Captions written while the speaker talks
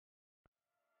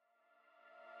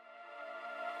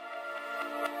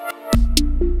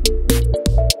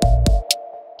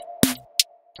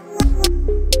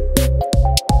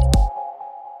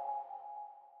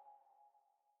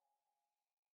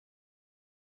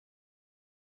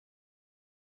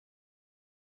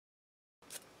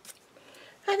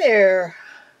Hi there,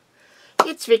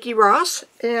 it's Vicki Ross,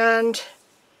 and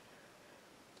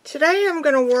today I'm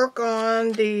going to work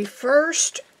on the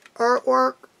first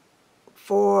artwork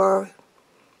for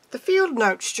the Field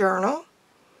Notes journal,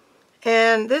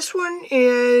 and this one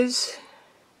is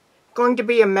going to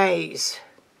be a maze,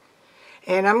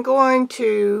 and I'm going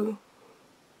to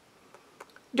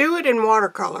do it in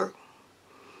watercolor,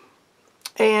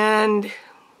 and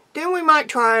then we might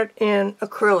try it in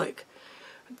acrylic.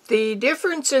 The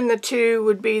difference in the two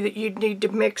would be that you'd need to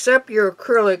mix up your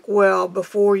acrylic well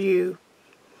before you,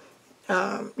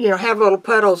 have little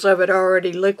puddles of it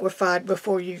already liquefied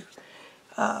before you,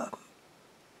 got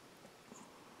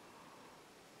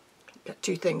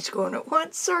two things going at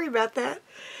once, sorry about that,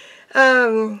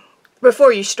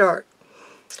 before you start.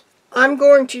 I'm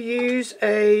going to use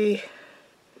a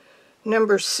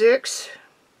number 6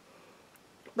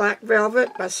 Black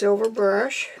Velvet by Silver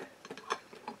Brush.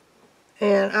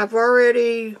 And I've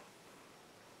already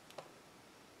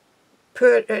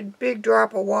put a big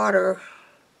drop of water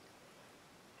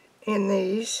in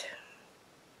these.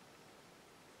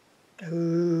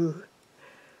 Ooh.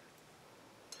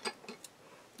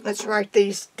 Let's write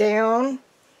these down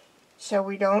so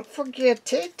we don't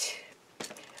forget it.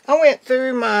 I went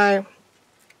through my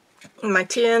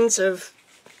tins of,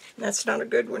 that's not a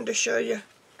good one to show you.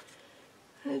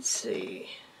 Let's see.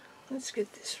 Let's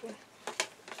get this one.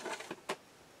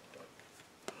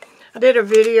 I did a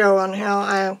video on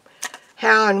how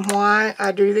and why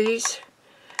I do these,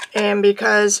 and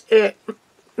because it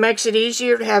makes it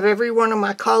easier to have every one of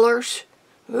my colors,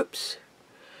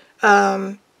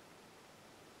 at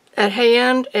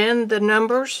hand, and the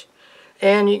numbers.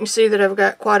 And you can see that I've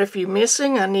got quite a few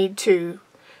missing. I need to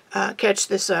catch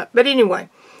this up. But anyway,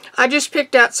 I just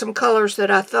picked out some colors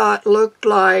that I thought looked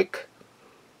like,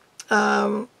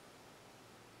 I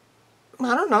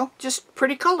don't know, just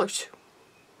pretty colors.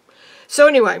 So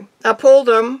anyway, I pulled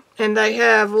them, and they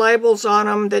have labels on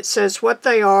them that says what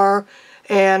they are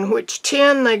and which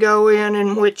tin they go in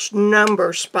and which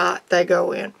number spot they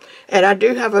go in. And I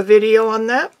do have a video on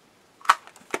that.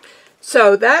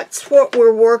 So that's what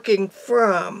we're working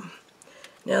from.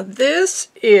 Now this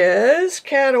is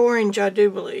Cat Orange, I do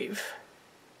believe.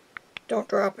 Don't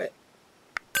drop it.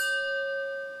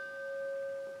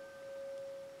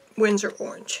 Windsor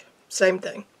Orange, same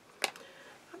thing.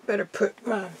 I better put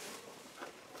my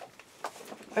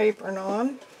apron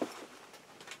on.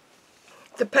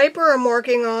 The paper I'm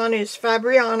working on is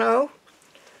Fabriano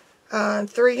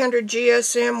 300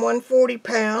 GSM 140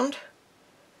 pound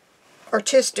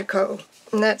Artistico,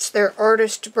 and that's their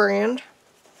artist brand.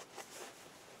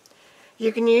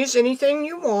 You can use anything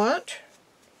you want,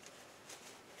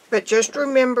 but just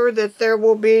remember that there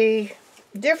will be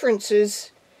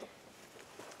differences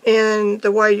in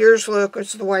the way yours look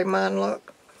as the way mine look.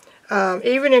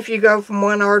 Even if you go from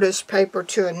one artist's paper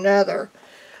to another,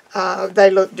 they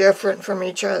look different from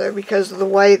each other because of the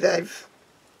way they've...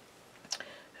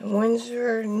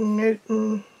 Winsor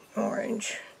Newton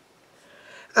Orange.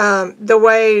 The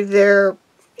way their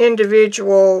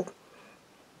individual,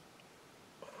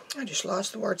 I just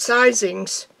lost the word,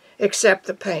 sizings accept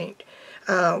the paint.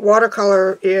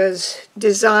 Watercolor is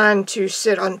designed to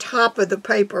sit on top of the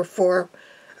paper for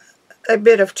a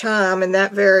bit of time, and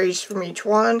that varies from each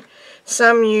one.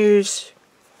 Some use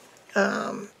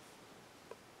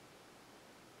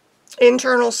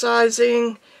internal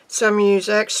sizing, some use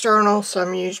external,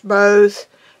 some use both.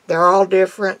 They're all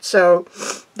different, so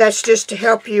that's just to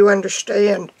help you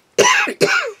understand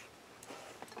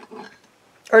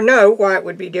or know why it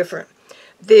would be different.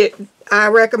 I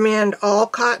recommend all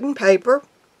cotton paper,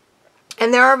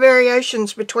 and there are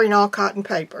variations between all cotton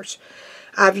papers.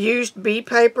 I've used bee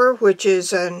paper, which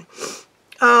is an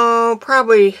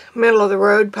probably middle of the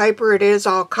road paper. It is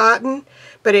all cotton,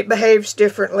 but it behaves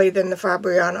differently than the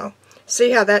Fabriano.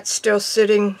 See how that's still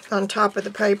sitting on top of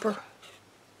the paper?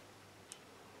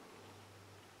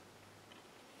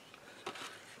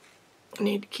 I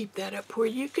need to keep that up where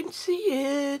you can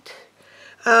see it.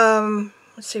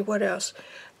 Let's see what else.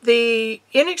 The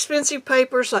inexpensive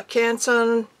papers like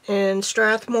Canson and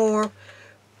Strathmore,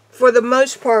 for the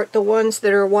most part, the ones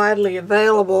that are widely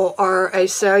available are a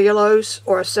cellulose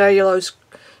or a cellulose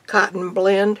cotton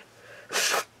blend.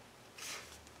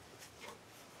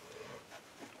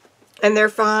 And they're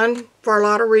fine for a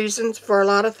lot of reasons, for a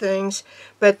lot of things,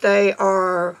 but they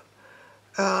are,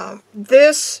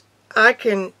 this I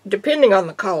can, depending on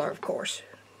the color, of course,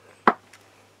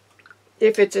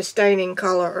 if it's a staining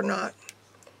color or not.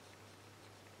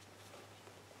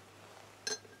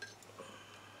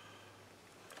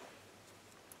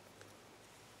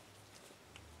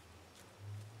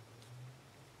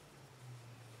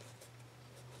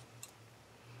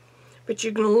 But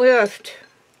you can lift,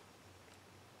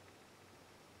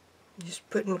 just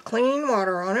putting clean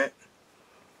water on it.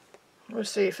 We'll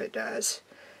see if it does.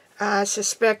 I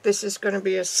suspect this is going to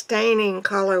be a staining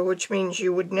color, which means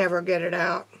you would never get it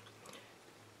out.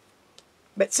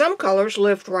 But some colors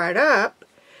lift right up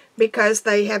because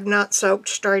they have not soaked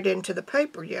straight into the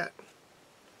paper yet.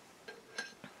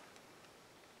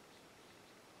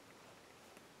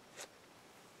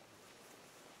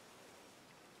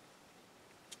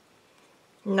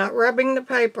 I'm not rubbing the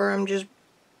paper, I'm just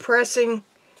pressing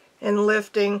and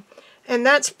lifting. And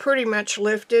that's pretty much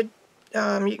lifted.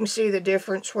 You can see the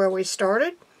difference where we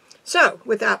started. So,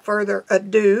 without further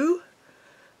ado,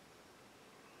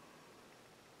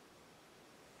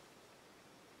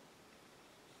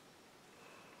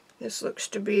 this looks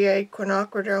to be a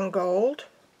quinacridone gold.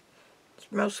 It's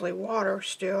mostly water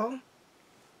still.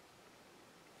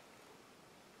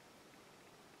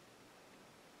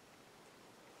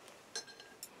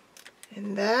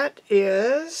 And that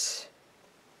is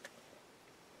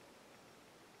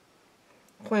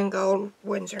Quin Gold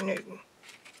Winsor Newton.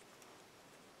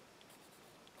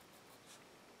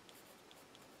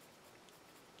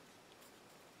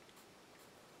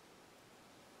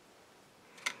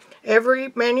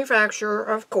 Every manufacturer,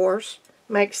 of course,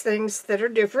 makes things that are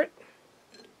different.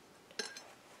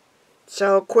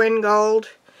 So Quin Gold,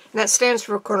 and that stands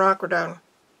for quinacridone.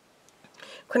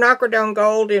 Quinacridone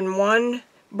Gold in one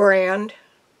brand.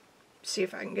 See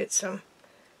if I can get a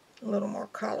little more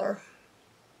color.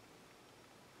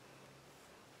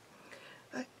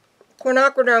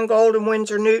 Quinacridone Gold in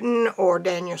Winsor Newton, or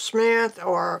Daniel Smith,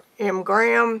 or M.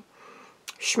 Graham,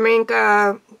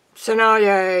 Schminke,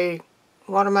 Socialize,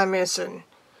 what am I missing?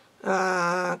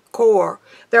 Core.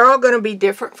 They're all going to be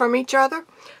different from each other.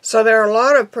 So there are a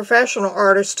lot of professional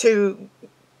artists who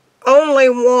only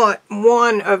want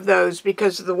one of those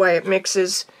because of the way it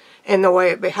mixes and the way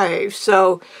it behaves.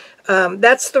 So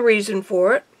that's the reason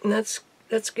for it. And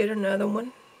let's get another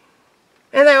one.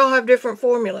 And they all have different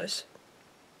formulas.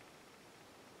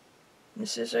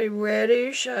 This is a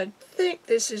reddish. I think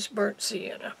this is burnt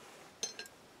sienna.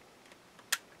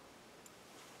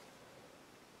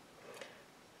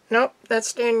 Nope,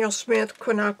 that's Daniel Smith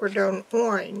Quinacridone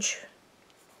Orange.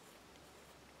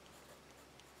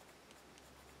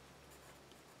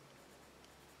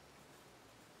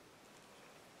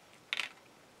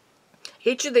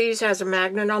 Each of these has a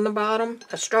magnet on the bottom,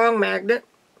 a strong magnet.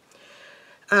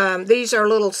 These are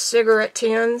little cigarette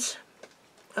tins.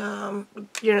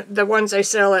 You know, the ones they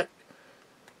sell at,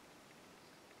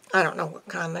 I don't know what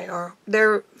kind they are.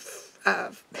 They're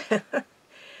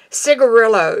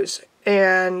cigarillos,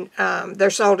 and they're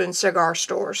sold in cigar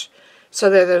stores. So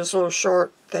they're those little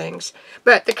short things.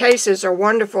 But the cases are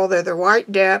wonderful. They're the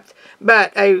right depth,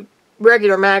 but a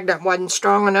regular magnet wasn't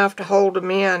strong enough to hold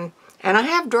them in. And I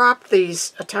have dropped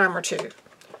these a time or two.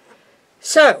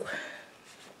 So,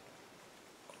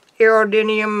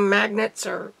 iridium magnets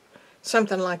or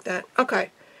something like that. Okay,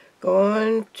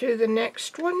 going to the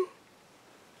next one.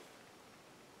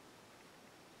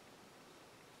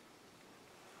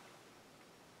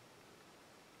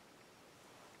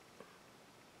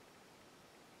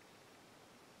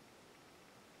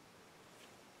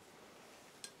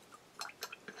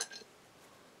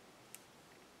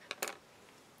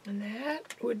 And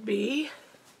that would be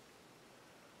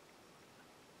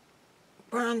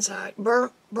bronzite,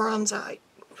 burnt bronzite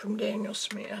from Daniel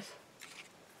Smith.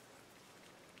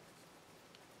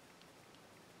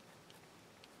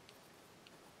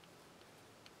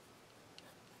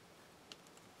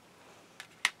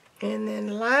 And then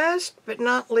last but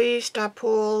not least, I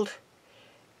pulled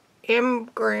M.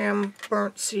 Graham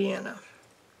Burnt Sienna.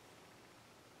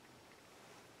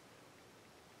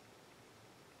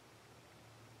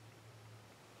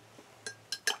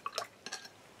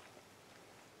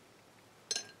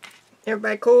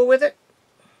 Everybody cool with it?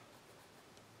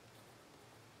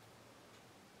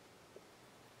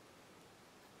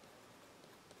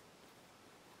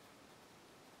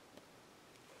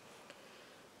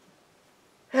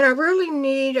 And I really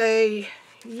need a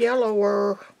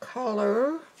yellower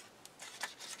color,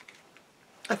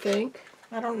 I think.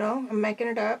 I don't know. I'm making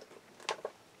it up.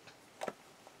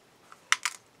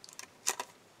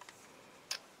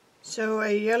 So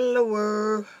a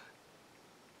yellower.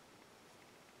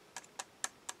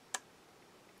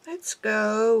 Let's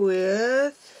go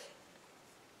with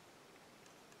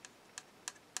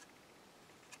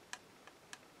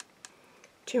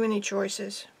too many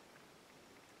choices.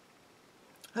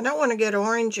 I don't want to get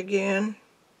orange again.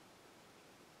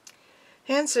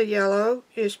 Hansa yellow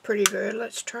is pretty good.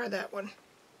 Let's try that one.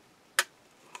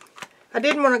 I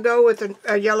didn't want to go with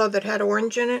a yellow that had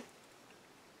orange in it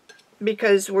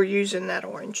because we're using that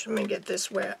orange. Let me get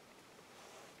this wet.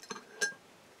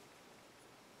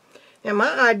 Now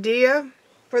my idea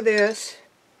for this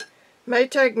may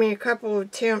take me a couple of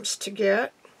attempts to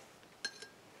get.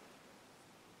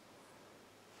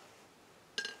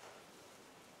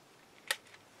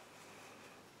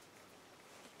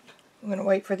 I'm going to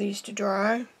wait for these to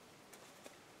dry.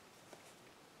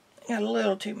 Got a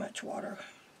little too much water.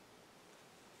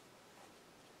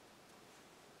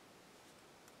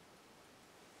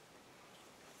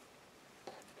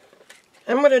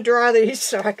 I'm going to dry these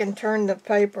so I can turn the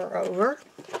paper over.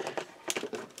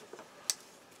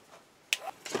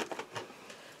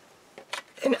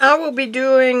 And I will be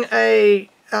doing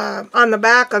on the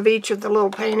back of each of the little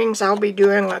paintings, I'll be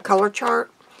doing a color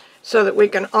chart so that we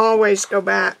can always go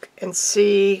back and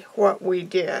see what we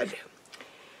did.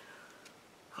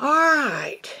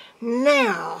 Alright,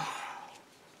 now,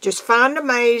 just find a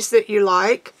maze that you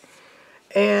like,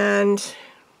 and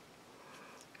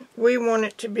we want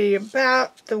it to be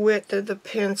about the width of the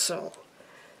pencil.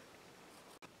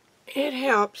 It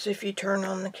helps if you turn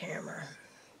on the camera.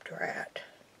 Drat.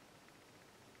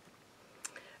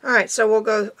 Alright,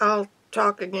 so I'll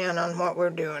talk again on what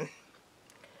we're doing.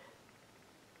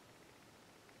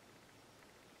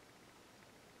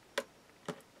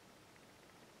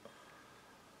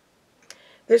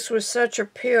 This was such a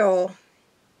pill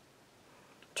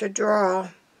to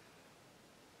draw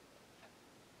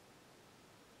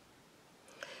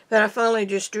that I finally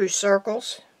just drew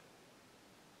circles.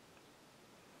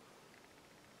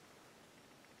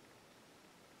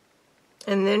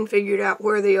 And then figured out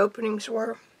where the openings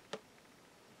were.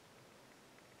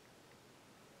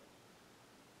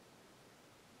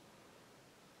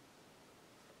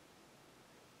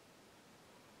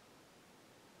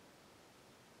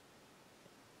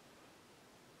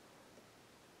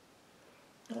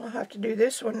 I'll have to do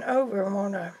this one over,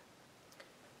 won't I?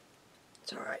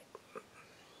 It's alright.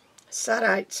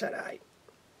 Side-eye, side-eye.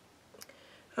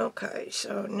 Okay,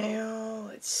 so now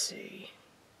let's see.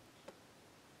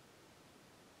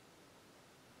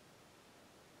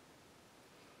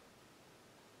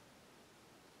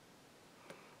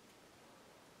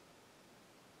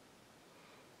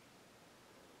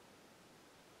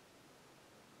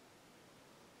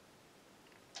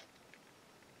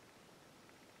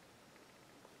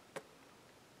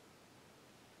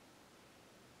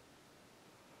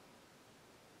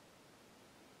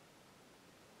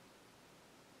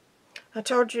 I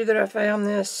told you that I found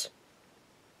this,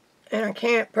 and I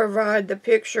can't provide the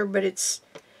picture, but it's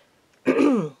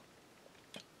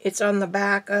it's on the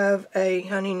back of a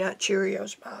Honey Nut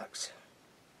Cheerios box.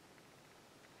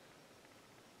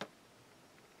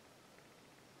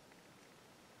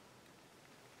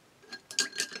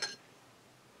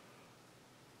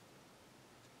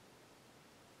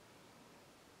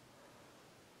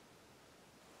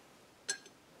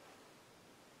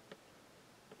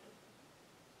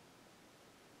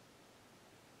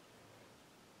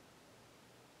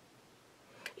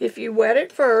 If you wet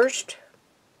it first,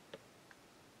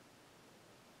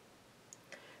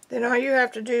 then all you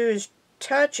have to do is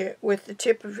touch it with the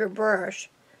tip of your brush,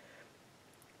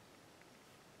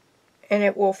 and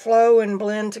it will flow and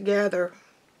blend together.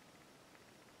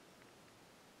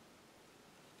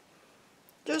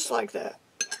 Just like that.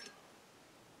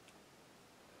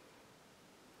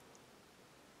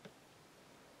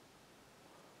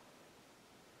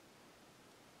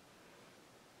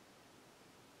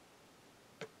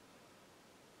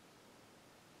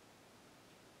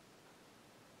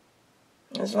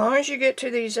 As long as you get to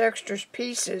these extra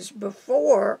pieces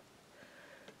before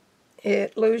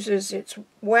it loses its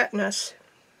wetness,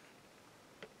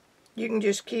 you can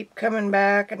just keep coming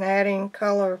back and adding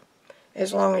color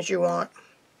as long as you want.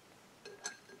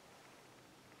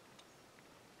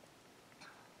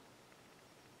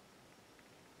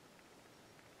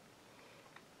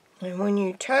 And when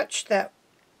you touch that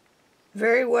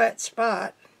very wet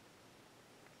spot,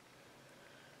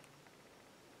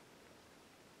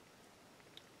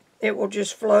 it will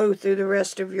just flow through the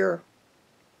rest of your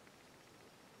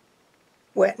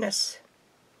wetness.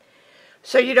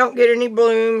 So you don't get any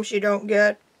blooms, you don't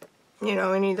get, you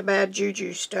know, any of the bad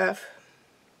juju stuff.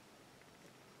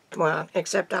 Well,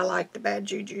 except I like the bad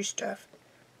juju stuff.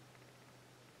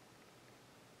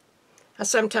 I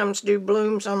sometimes do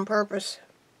blooms on purpose.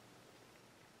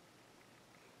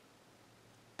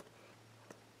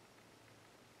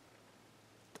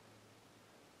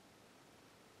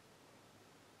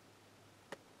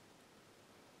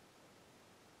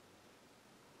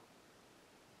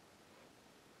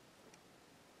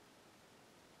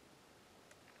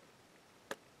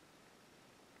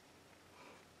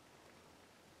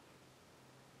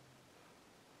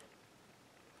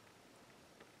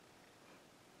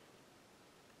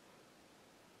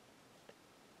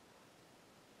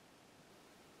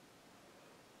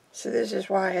 So this is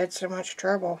why I had so much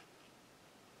trouble.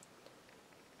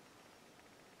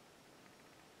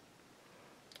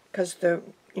 Because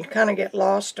you kind of get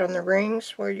lost on the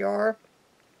rings where you are.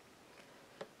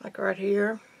 Like right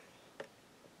here.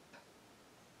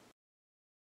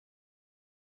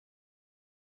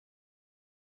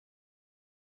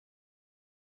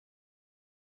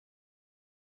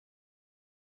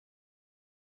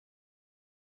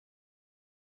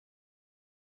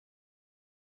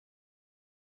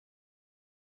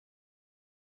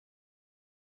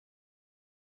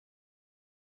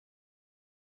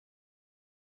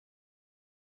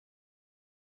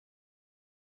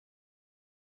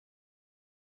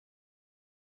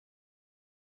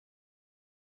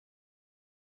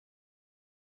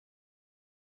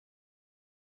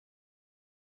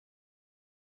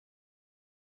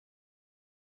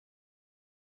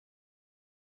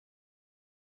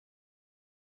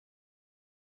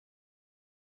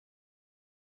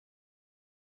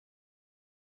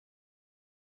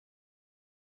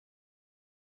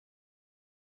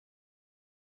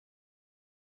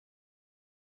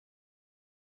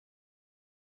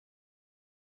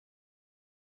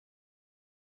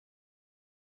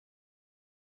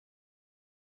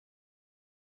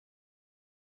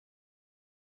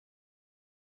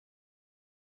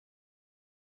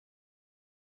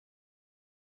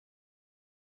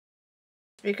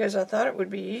 Because I thought it would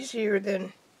be easier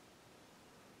than...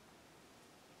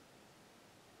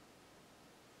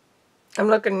 I'm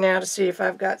looking now to see if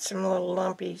I've got some little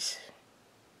lumpies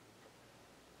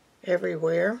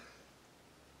everywhere.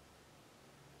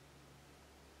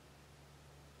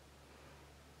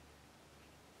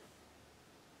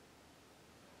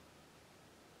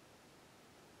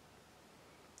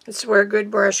 This is where a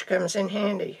good brush comes in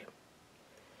handy.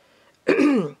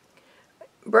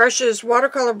 Brushes,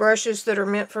 watercolor brushes that are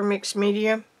meant for mixed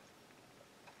media,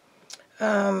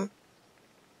 don't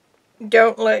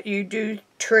let you do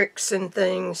tricks and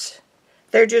things.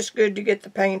 They're just good to get the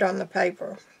paint on the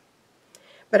paper.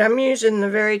 But I'm using the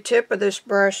very tip of this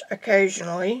brush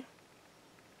occasionally,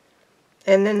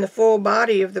 and then the full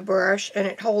body of the brush, and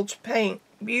it holds paint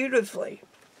beautifully.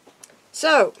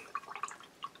 So,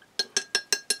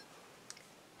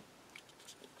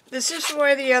 this is the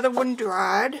way the other one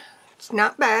dried. It's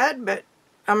not bad, but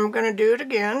I'm going to do it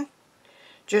again,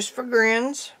 just for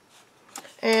grins.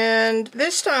 And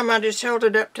this time I just held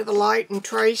it up to the light and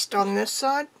traced on this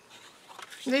side.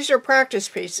 These are practice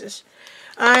pieces.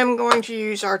 I'm going to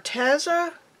use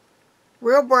Arteza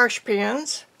real brush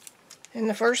pens. And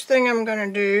the first thing I'm going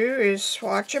to do is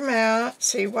swatch them out,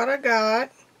 see what I got.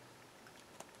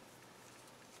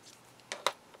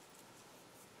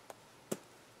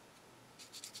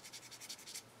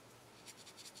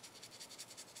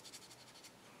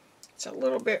 It's a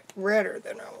little bit redder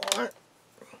than I want.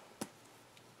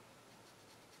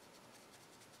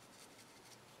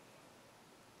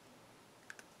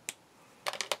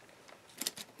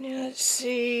 Now let's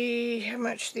see how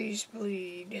much these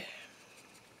bleed.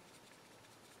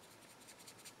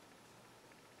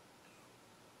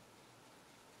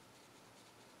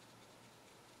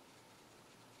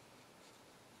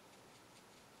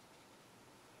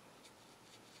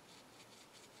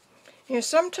 You know,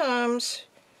 sometimes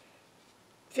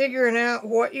figuring out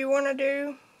what you want to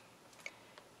do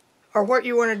or what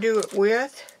you want to do it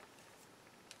with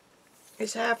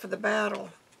is half of the battle.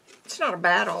 It's not a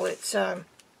battle, it's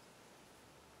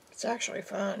actually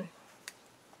fun.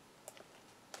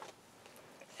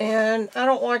 And I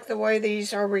don't like the way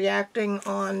these are reacting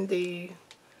on the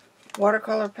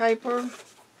watercolor paper.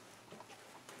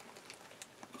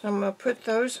 So I'm going to put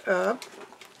those up.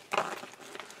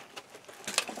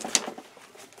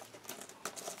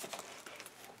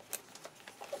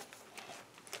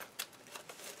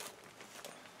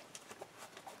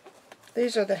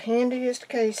 These are the handiest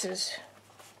cases.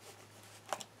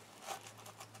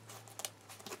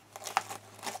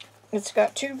 It's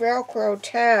got two Velcro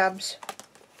tabs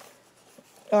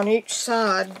on each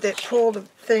side that pull the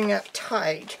thing up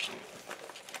tight.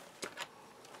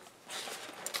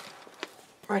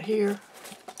 Right here.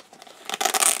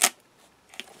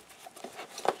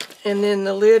 And then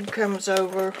the lid comes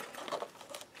over.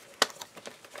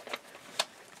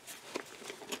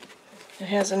 It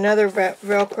has another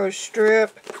Velcro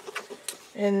strip,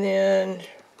 and then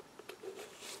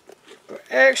for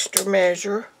extra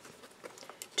measure,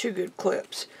 2 good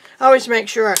clips. I always make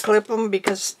sure I clip them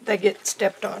because they get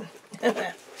stepped on.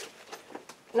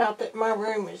 Not that my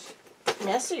room is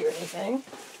messy or anything.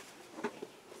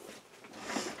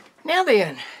 Now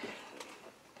then,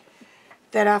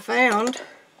 that I found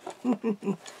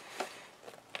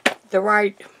the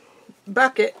right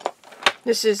bucket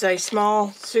This is a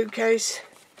small suitcase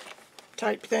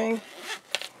type thing.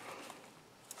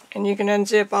 And you can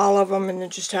unzip all of them and then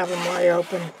just have them lay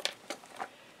open.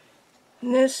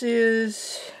 And this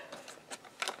is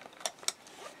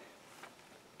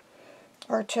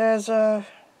Arteza.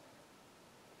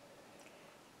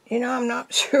 You know, I'm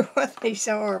not sure what these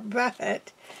are,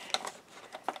 but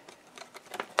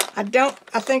I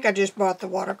think I just bought the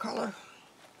watercolor.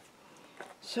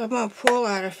 So I'm going to pull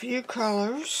out a few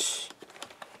colors.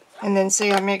 And then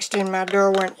see, I mixed in my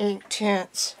Derwent ink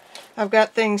tints. I've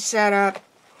got things set up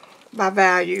by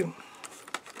value,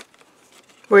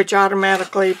 which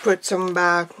automatically puts them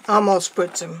by, almost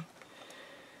puts them.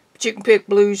 But you can pick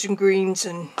blues and greens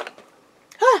and,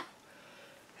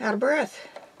 out of breath.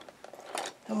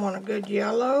 I want a good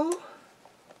yellow.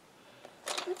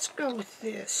 Let's go with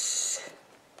this.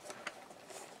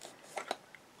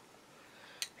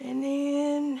 And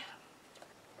then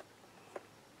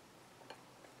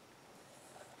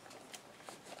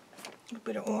a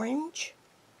bit of orange.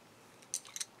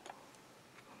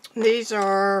 These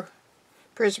are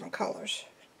Prismacolors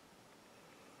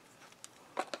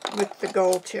with the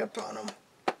gold tip on them.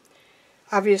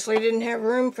 Obviously didn't have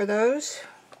room for those.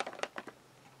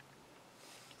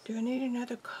 Do I need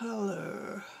another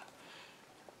color?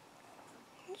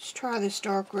 Let's try this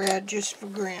dark red just for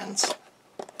grins.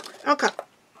 Okay.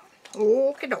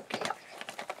 Okie dokie.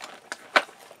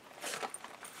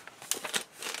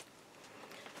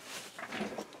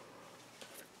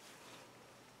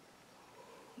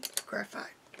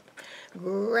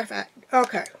 Graphite.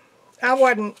 Okay.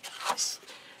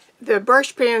 The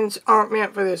brush pens aren't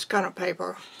meant for this kind of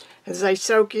paper, as they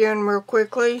soak in real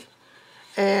quickly,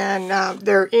 and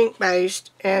they're ink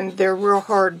based and they're real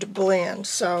hard to blend.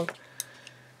 So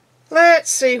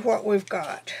let's see what we've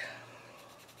got.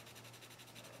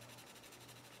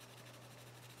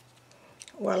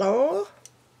 Willow,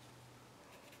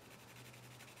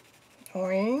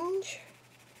 orange,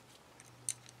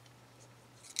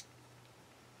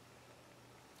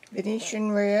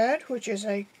 Venetian red, which is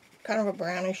a kind of a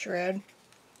brownish red,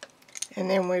 and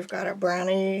then we've got a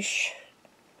brownish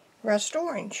rust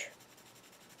orange.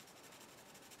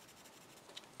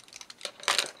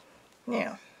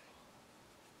 Now,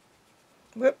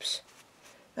 whoops,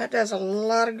 that does a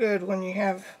lot of good when you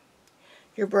have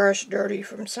your brush dirty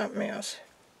from something else.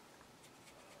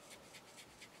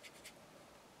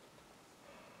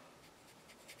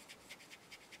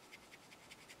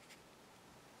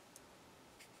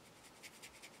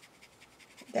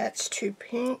 That's too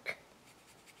pink.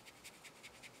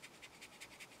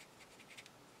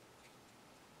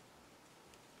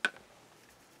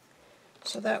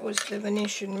 So that was the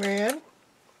Venetian red.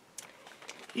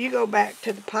 You go back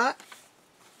to the pot.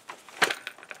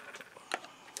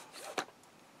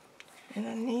 And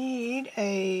I need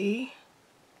a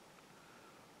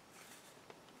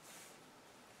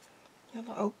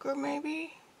yellow ochre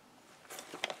maybe.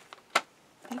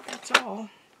 I think that's all.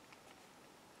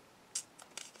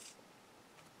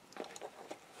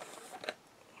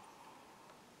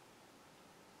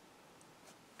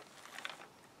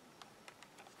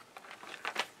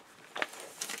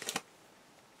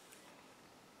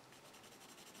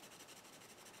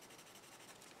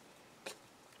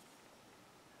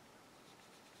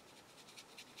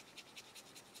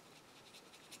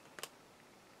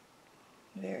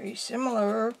 Very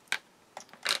similar.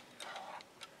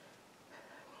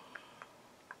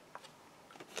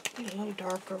 Need a little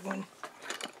darker one.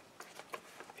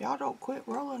 If y'all don't quit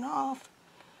rolling off,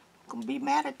 I'm gonna be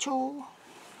mad at you.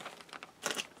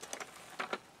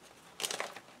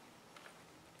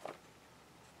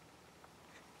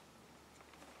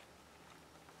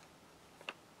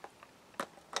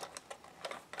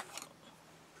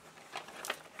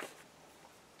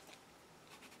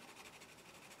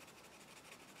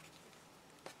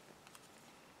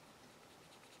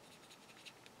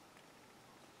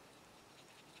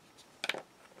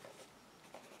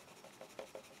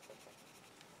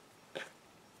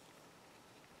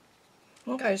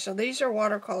 Okay, so these are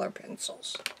watercolor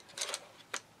pencils.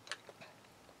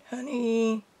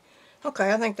 Honey.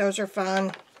 Okay, I think those are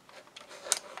fine.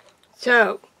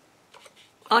 So,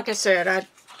 like I said, I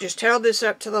just held this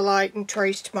up to the light and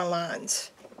traced my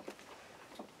lines.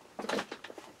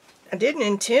 I didn't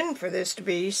intend for this to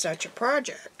be such a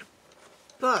project,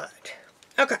 but,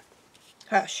 okay,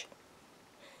 hush.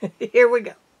 Here we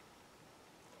go.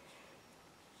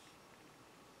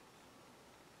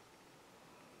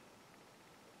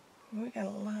 We got a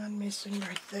line missing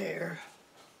right there.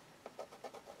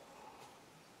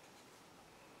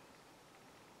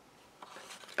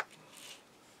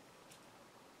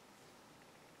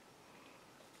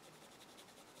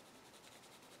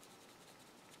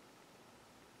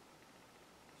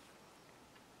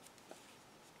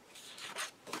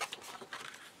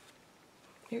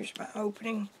 Here's my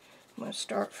opening. I'm going to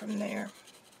start from there.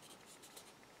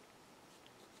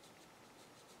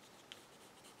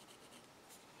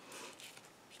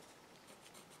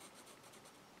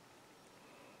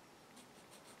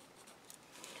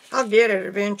 I'll get it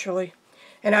eventually.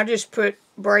 And I just put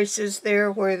braces there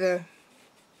where the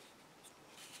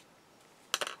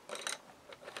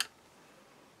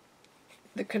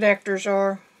connectors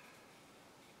are.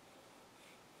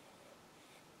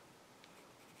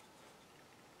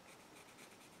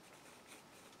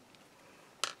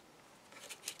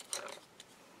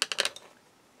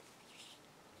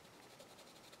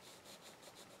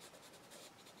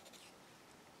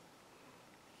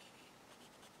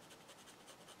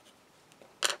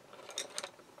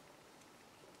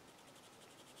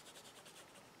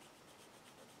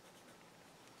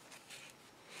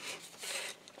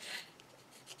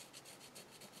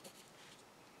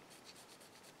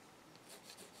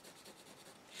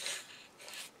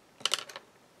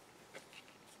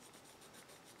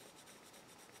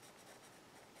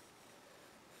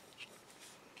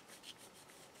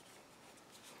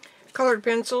 Colored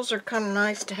pencils are kind of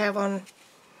nice to have on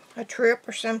a trip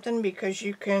or something because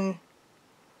you can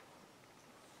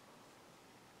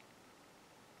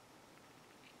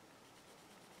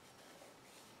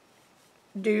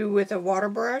do with a water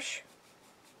brush.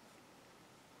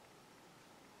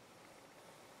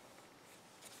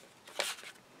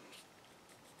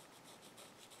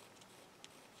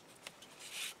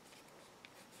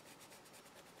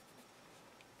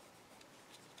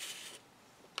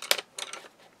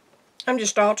 I'm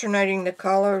just alternating the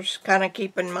colors, kind of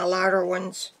keeping my lighter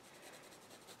ones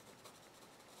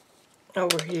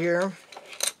over here.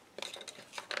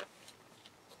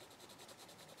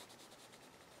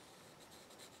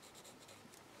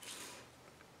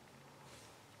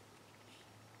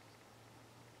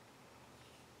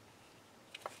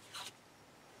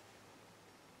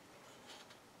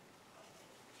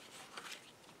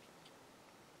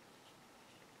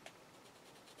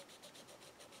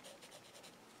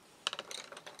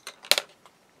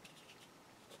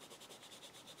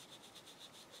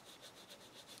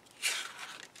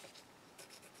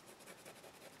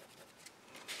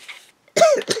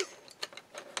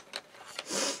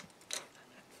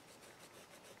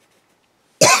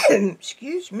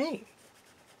 Excuse me.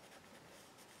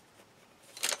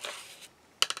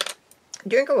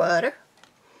 Drink of water.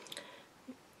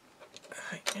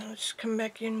 Alright, now let's come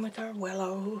back in with our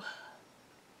willow.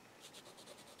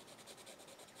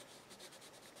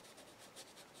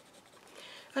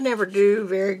 I never do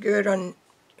very good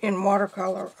in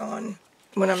watercolor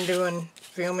when I'm doing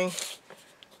filming,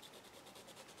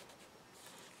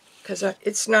 because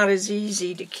it's not as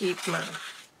easy to keep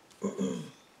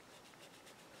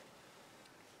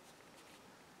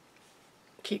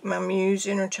my muse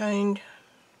entertained.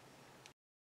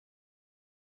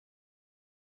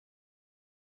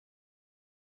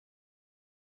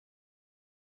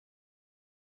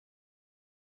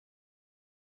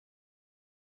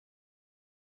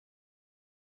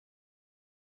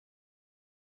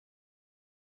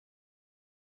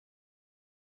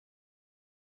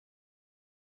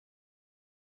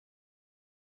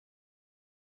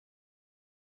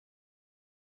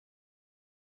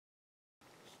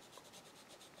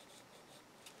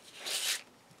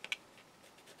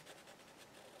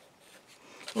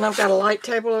 And I've got a light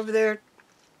table over there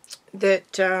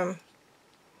that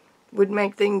would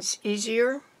make things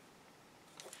easier,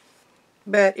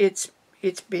 but it's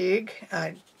big.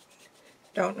 I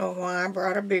don't know why I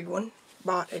bought a big one.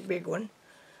 But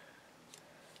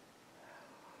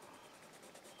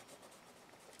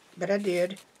I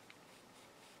did.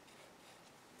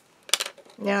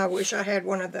 Now I wish I had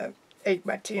one of the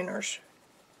 8x10ers.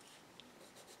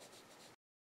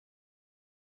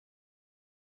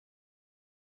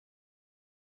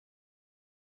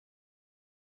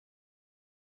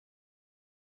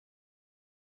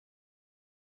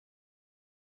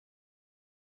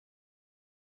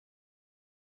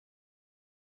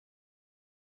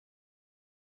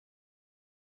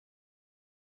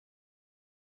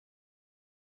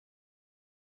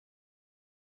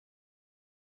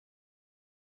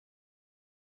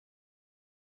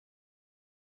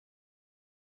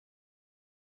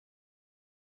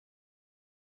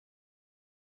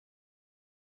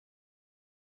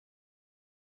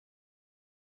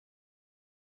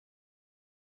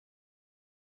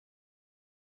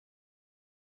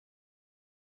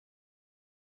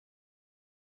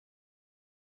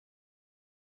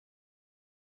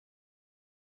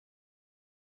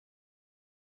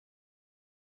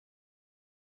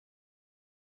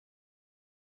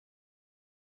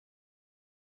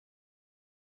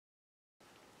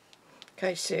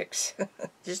 Okay, 6.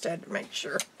 Just had to make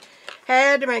sure.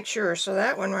 Had to make sure. So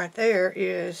that one right there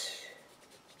is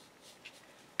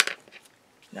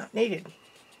not needed.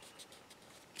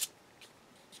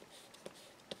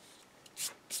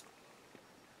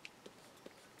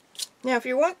 Now, if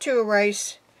you want to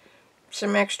erase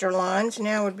some extra lines,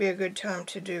 now would be a good time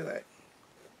to do it.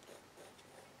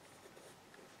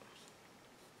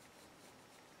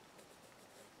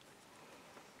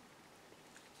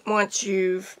 Once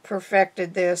you've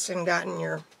perfected this and gotten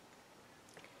your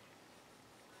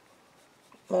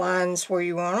lines where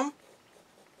you want them.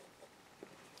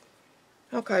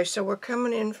 Okay, so we're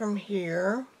coming in from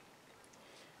here.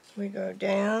 We go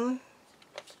down.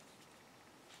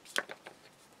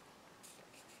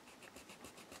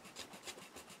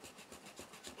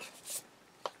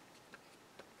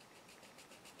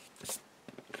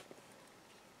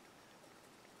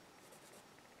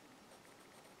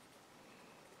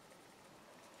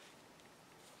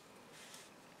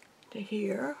 To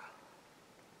here.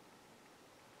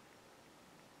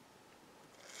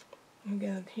 We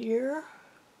go here.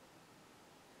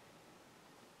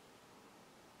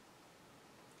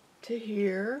 To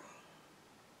here.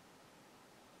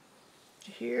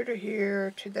 To here, to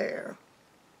here, to there.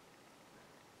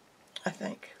 I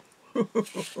think.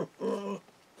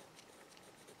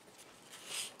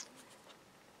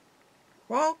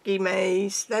 Wonky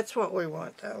maze. That's what we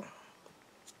want, though.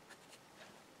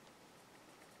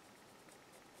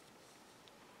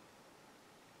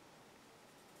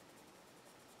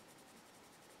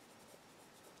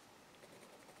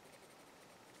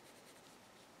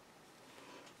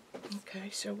 Okay,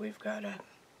 so we've got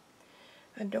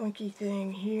a donkey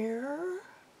thing here.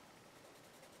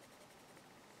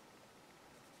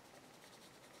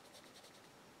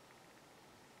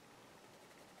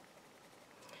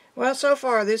 Well, so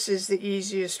far this is the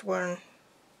easiest one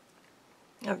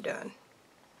I've done.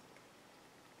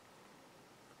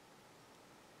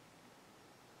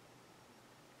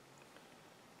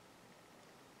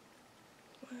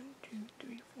 One, two,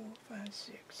 three, 4, 5,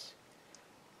 6.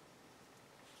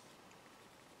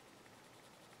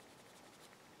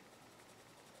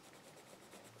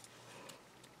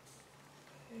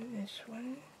 And this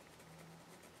one.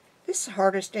 This is the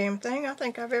hardest damn thing I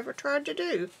think I've ever tried to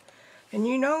do. And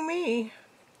you know me,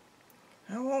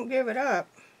 I won't give it up.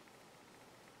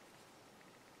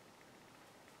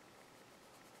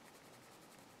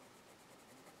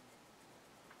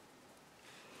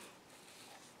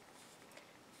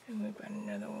 And we've got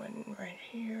another one right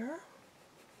here.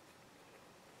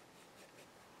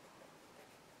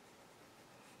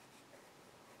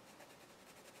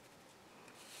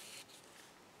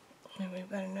 And we've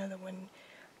got another one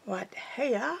right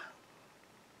here.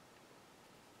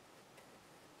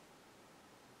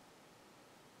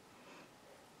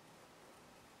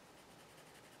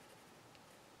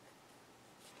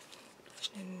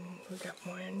 And we got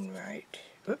one right,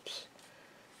 oops,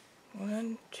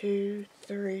 1, 2,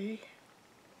 3.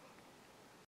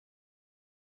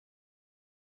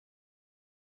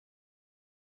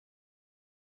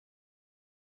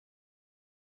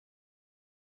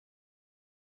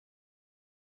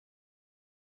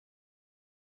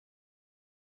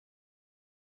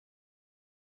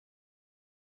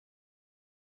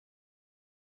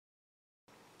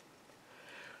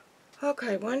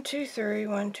 Okay, 1, 2, 3,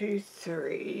 1, 2,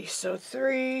 3. So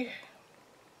 3.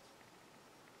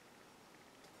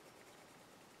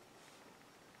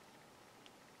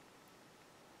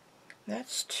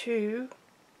 That's 2.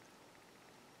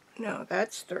 No,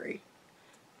 that's 3.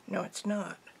 No, it's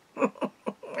not.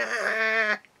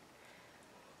 Ah,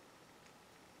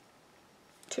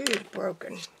 2 is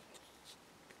broken.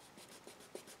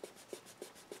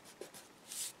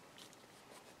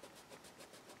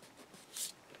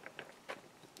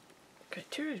 Okay,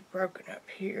 2 is broken up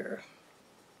here.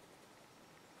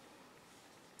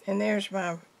 And there's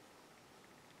my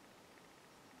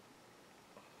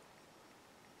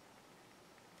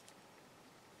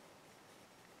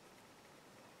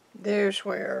there's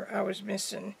where I was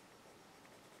missing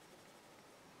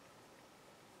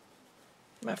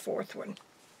my 4th one.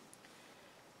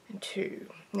 And 2.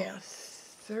 Now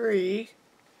 3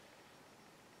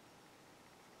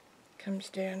 comes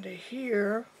down to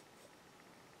here.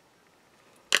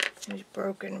 And is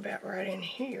broken about right in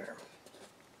here.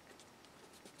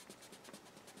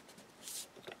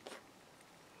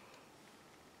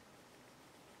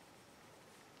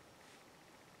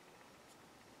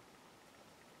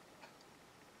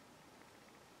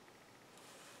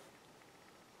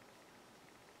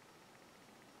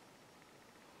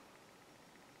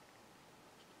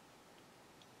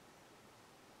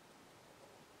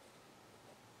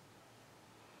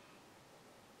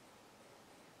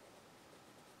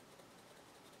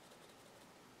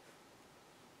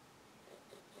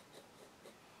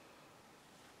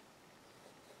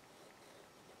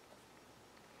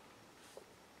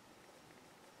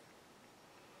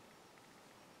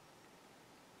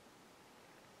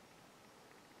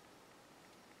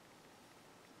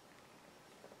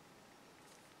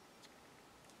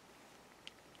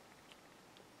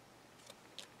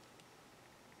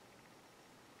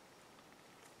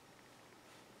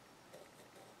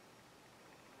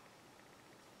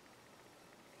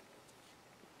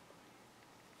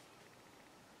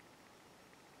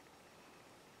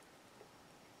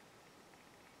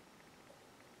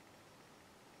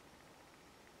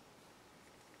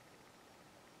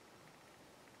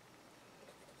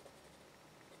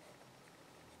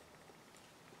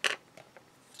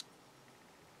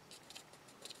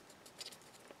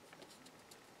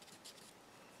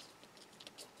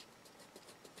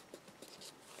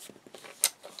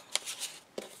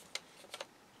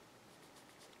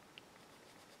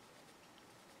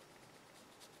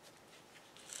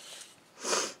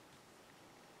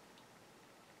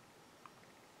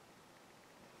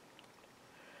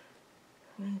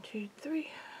 1, 2, 3.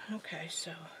 Okay,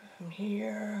 so from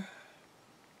here,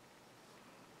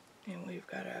 and we've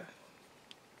got a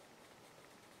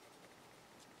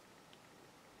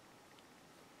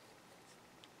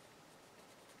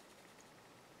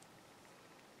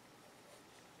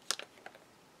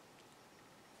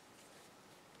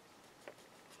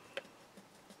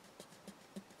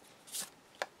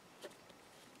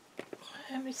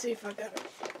let me see if I got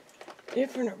a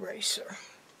different eraser.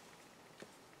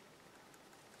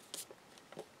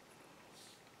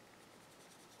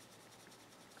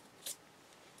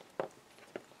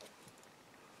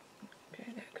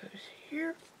 Okay, that goes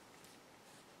here.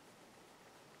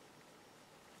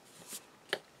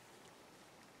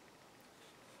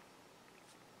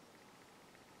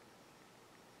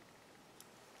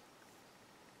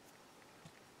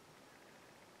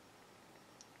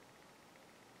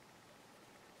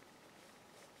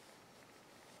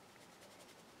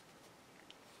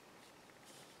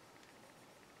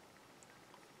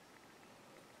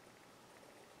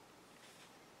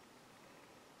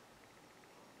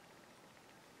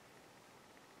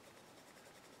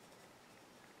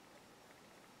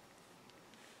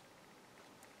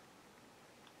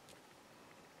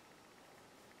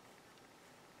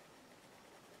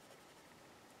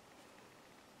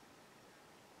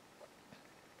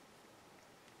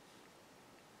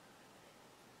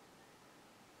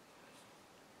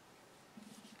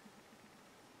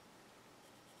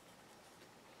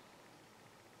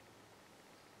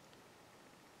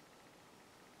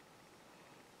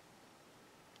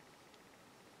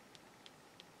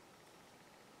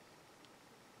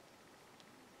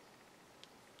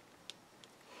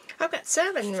 I've got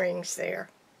 7 rings there.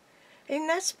 Isn't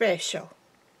that special?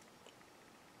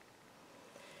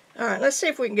 Alright, let's see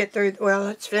if we can get through. Well,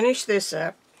 let's finish this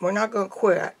up. We're not going to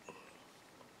quit.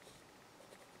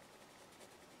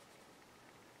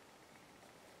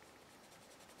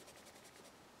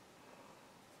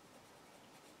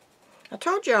 I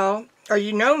told y'all, or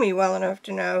you know me well enough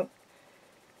to know,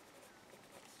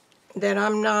 that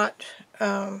I'm not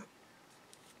going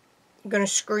to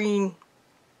screen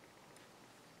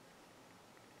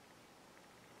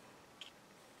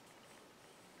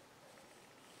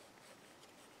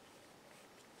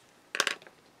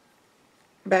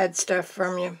bad stuff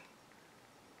from you.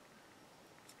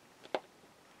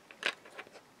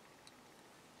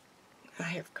 I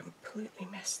have completely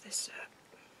messed this up.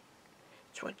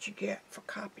 It's what you get for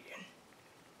copying.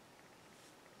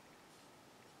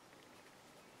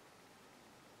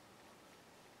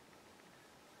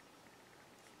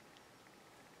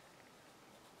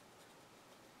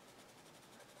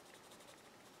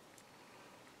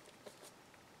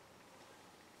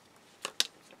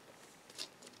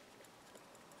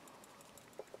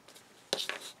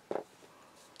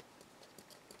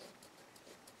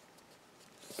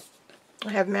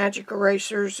 I have magic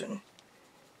erasers and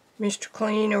Mr.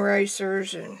 Clean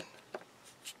erasers and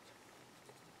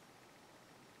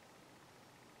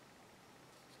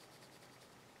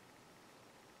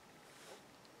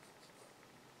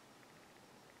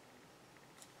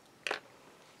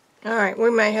alright,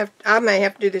 I may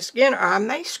have to do this again, or I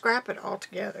may scrap it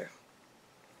altogether.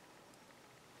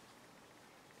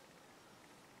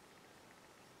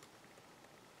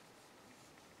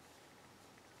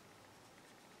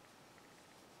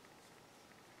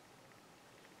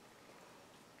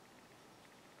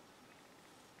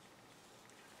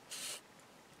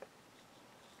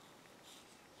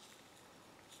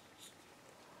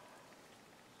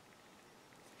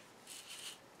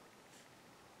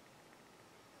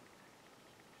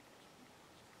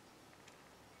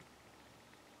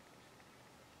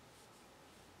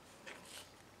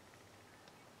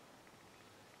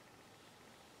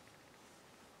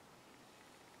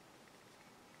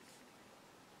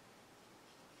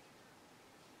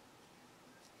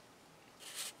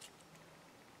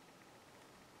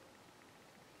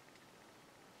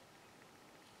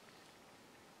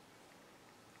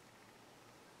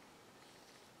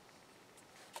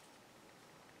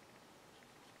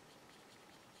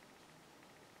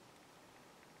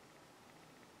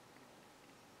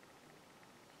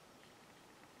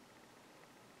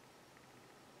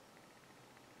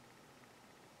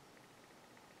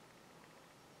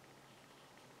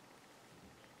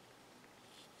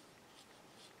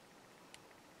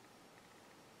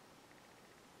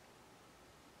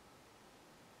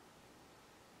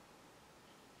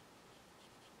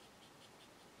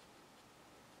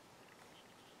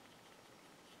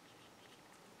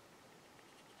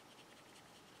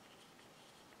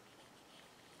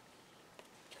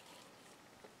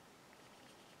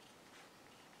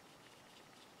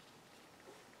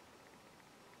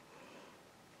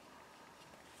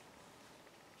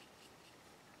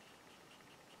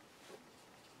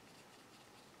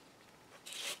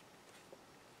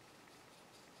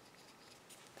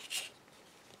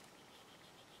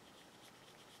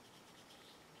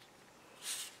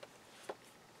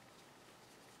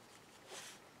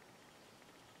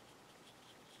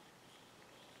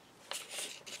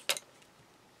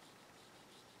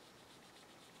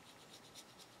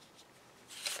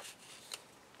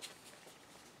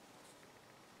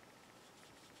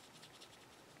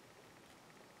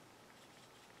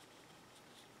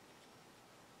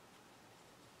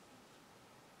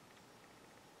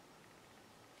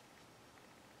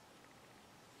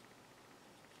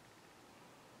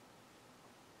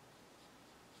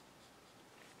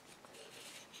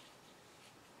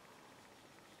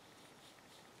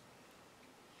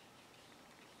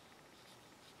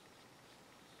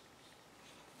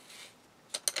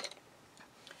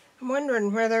 I'm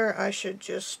wondering whether I should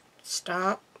just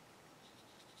stop.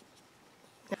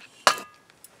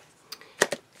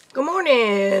 Good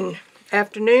morning,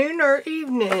 afternoon, or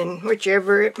evening,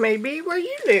 whichever it may be where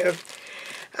you live.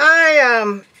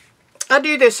 I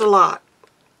do this a lot.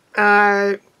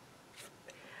 I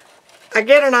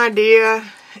get an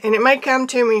idea, and it may come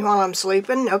to me while I'm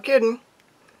sleeping, no kidding.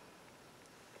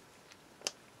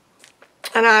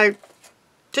 And I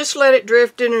just let it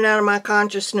drift in and out of my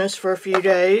consciousness for a few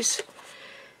days.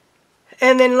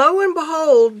 And then lo and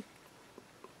behold,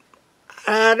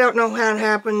 I don't know how it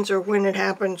happens or when it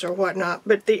happens or whatnot,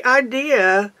 but the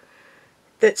idea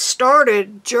that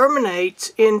started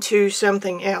germinates into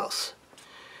something else.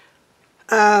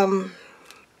 So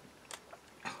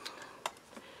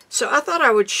I thought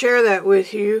I would share that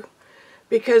with you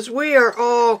because we are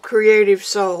all creative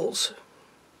souls.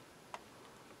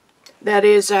 That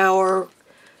is our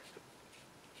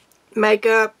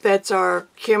makeup, that's our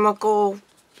chemical,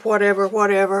 whatever,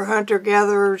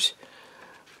 hunter-gatherers,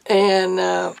 and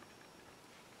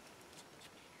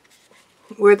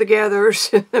we're the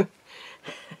gatherers.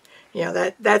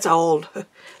 Yeah, that's old.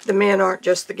 The men aren't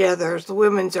just the gatherers, the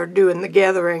women's are doing the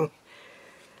gathering.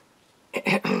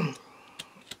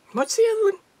 What's the other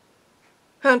one?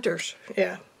 Hunters,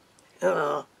 yeah.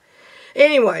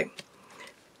 Anyway,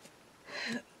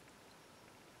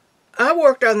 I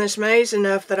worked on this maze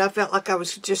enough that I felt like I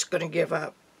was just going to give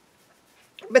up.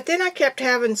 But then I kept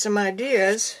having some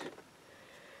ideas,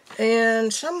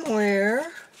 and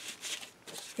somewhere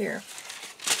here.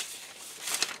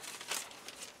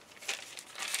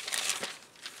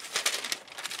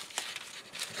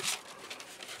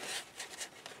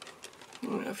 I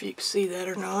don't know if you can see that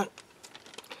or not.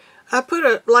 I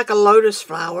put like a lotus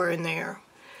flower in there.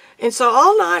 And so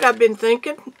all night I've been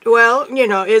thinking, well, you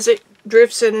know, as it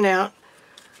drifts in and out,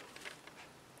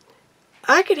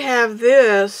 I could have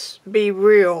this be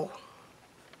real.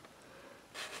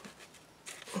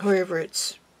 Wherever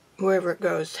it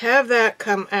goes. Have that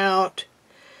come out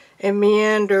and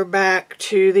meander back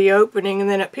to the opening, and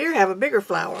then up here have a bigger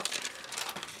flower.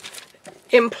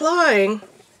 Implying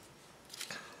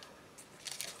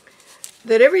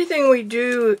that everything we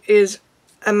do is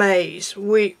a maze.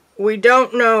 We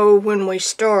don't know when we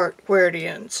start where it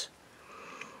ends.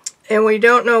 And we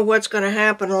don't know what's going to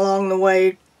happen along the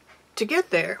way to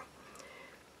get there.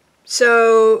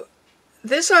 So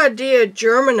this idea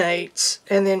germinates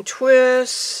and then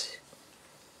twists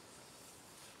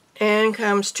and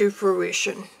comes to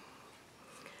fruition.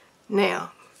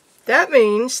 Now, that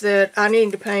means that I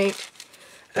need to paint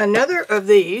another of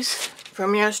these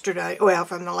from yesterday, well,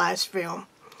 from the last film.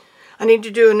 I need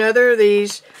to do another of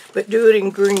these, but do it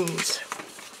in greens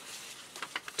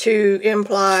to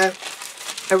imply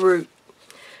a root.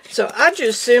 So I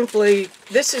just simply,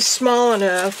 this is small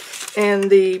enough, and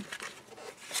the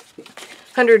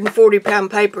 140-pound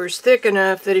paper is thick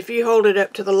enough that if you hold it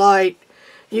up to the light,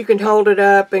 you can hold it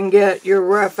up and get your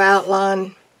rough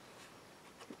outline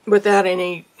without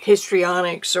any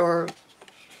histrionics or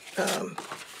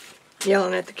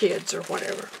yelling at the kids or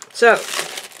whatever. So,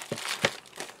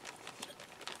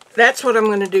 that's what I'm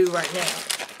going to do right now.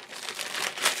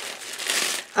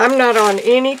 I'm not on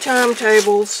any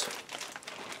timetables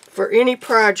for any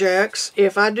projects.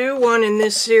 If I do one in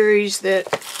this series that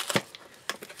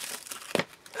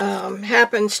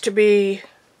happens to be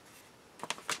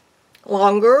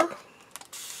longer,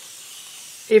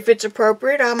 if it's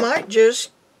appropriate, I might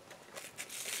just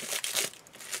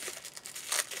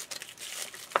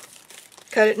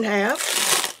cut it in half.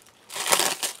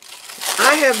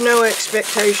 I have no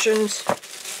expectations,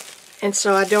 and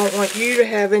so I don't want you to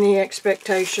have any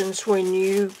expectations when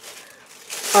you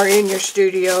are in your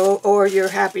studio or your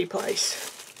happy place.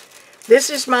 This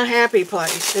is my happy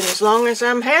place, and as long as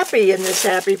I'm happy in this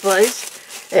happy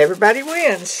place, everybody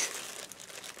wins.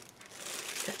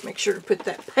 Make sure to put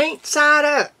that paint side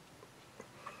up.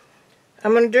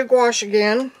 I'm going to do gouache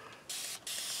again.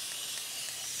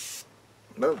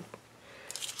 Boom.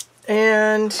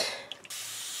 And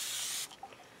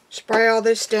spray all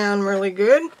this down really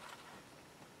good.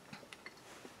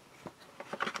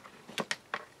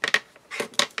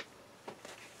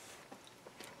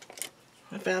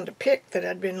 I found a pick that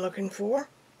I'd been looking for.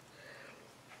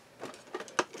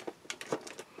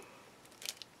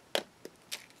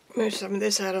 Move some of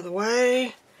this out of the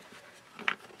way.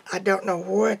 I don't know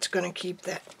what's going to keep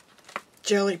that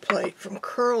jelly plate from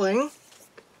curling.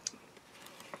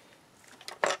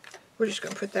 We're just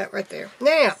going to put that right there.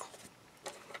 Now,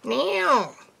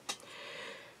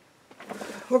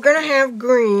 we're going to have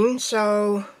green,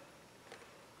 so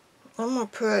I'm going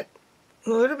to put a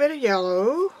little bit of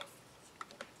yellow.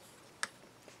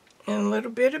 and a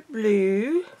little bit of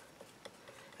blue.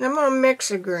 And I'm going to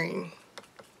mix a green.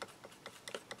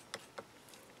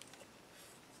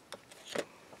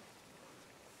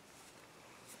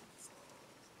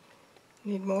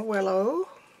 Need more willow.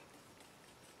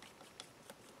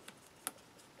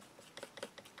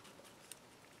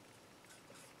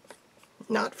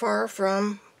 Not far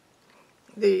from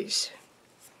these.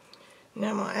 Now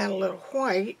I'm going to add a little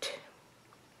white.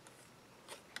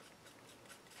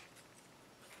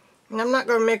 And I'm not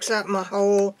going to mix up my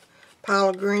whole pile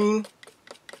of green.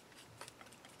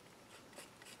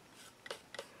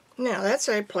 Now that's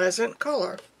a pleasant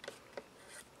color.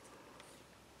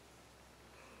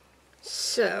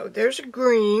 So there's a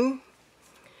green.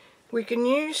 We can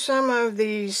use some of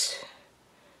these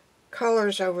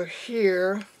colors over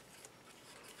here.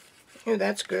 Oh,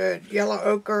 that's good. Yellow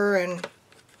ochre and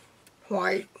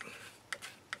white.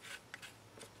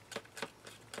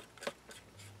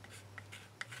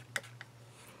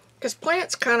 Because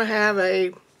plants kind of have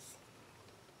a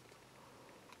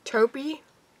taupey.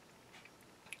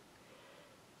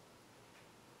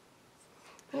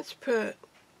 Let's put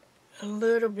a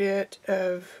little bit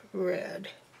of red.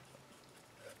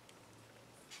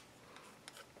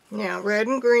 Now, red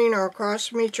and green are across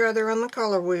from each other on the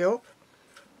color wheel.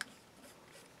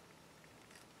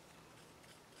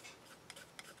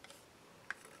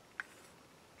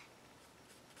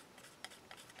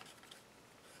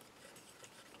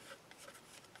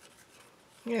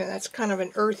 Yeah, that's kind of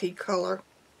an earthy color.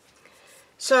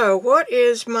 So, what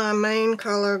is my main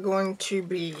color going to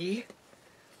be?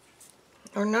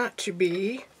 Or not to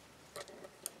be?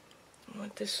 I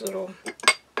want this little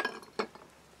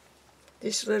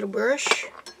brush.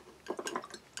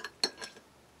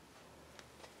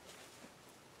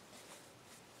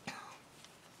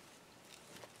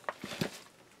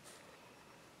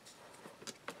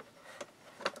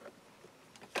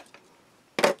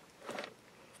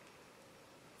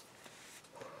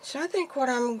 So I think what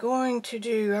I'm going to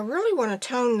do, I really want to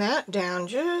tone that down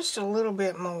just a little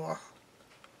bit more.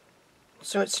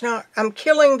 So it's not, I'm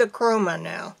killing the chroma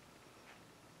now.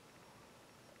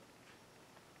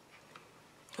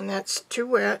 And that's too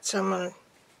wet, so I'm going to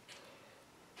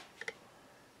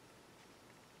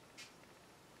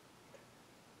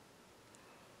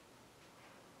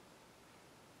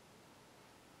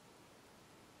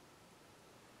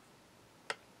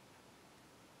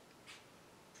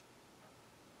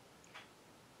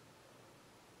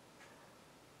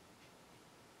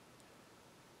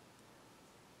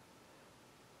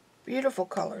beautiful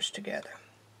colors together.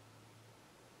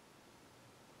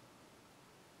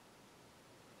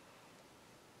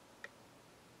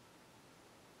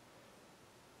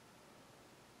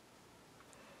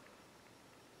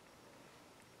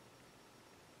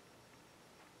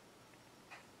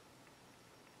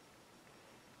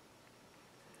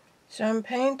 So I'm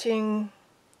painting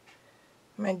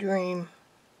my dream.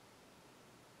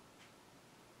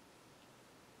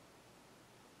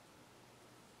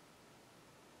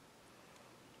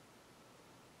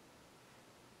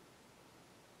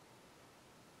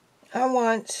 I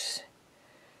once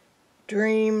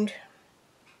dreamed,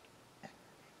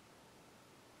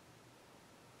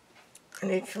 I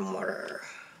need some water.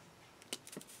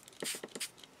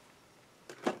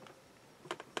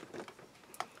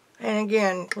 And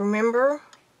again, remember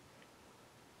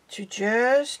to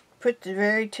just put the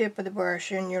very tip of the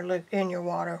brush in your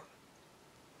water.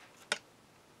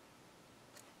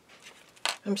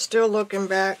 I'm still looking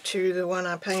back to the one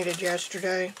I painted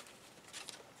yesterday.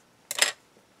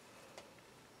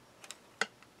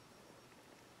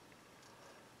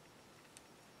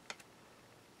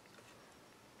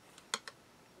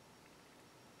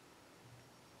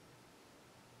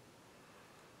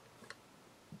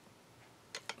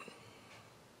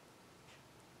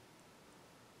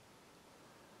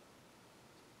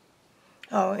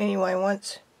 Oh, anyway,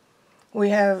 once we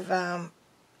have,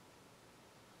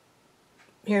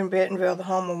 here in Bentonville, the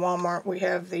home of Walmart, we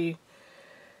have the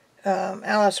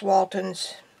Alice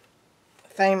Walton's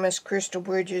famous Crystal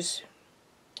Bridges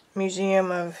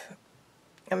Museum of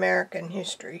American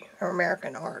History, or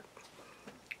American Art.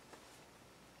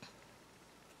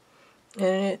 And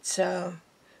it's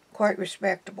quite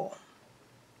respectable.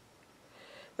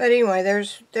 But anyway,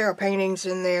 there are paintings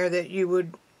in there that you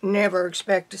would never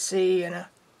expect to see in a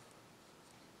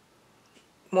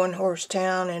one-horse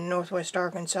town in northwest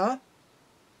Arkansas.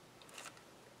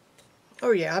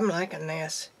 Oh yeah, I'm liking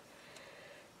this.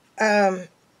 But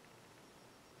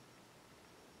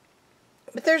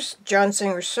there's John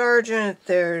Singer Sargent,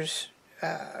 there's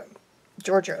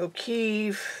Georgia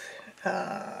O'Keeffe,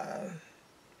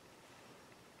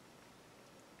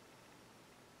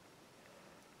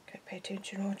 Pay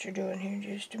attention to what you're doing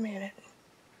here just a minute.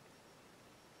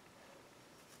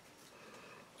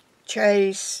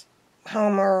 Chase,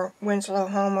 Homer, Winslow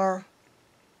Homer.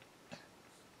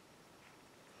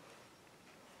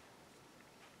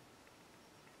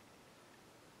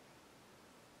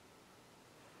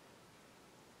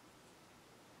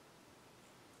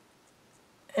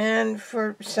 And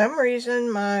for some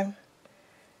reason,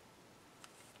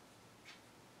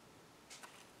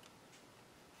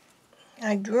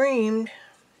 I dreamed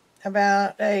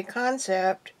about a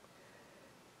concept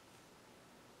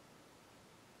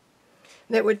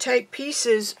that would take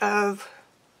pieces of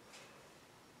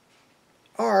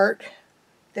art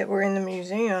that were in the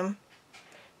museum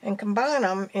and combine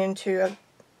them into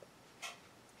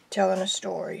telling a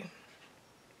story.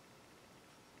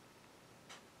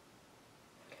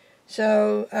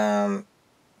 So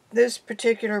this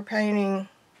particular painting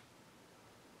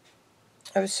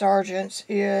of Sargent's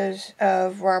is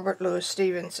of Robert Louis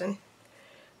Stevenson.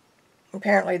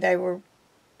 Apparently they were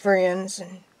friends,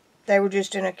 and they were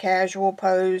just in a casual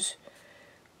pose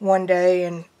one day,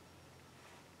 and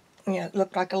it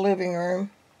looked like a living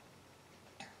room.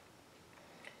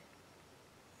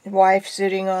 The wife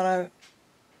sitting on a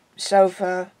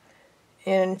sofa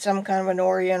in some kind of an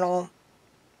oriental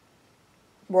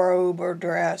robe or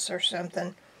dress or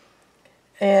something.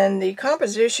 And the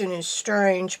composition is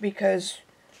strange because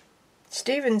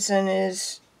Stevenson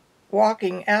is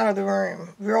walking out of the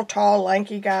room. Real tall,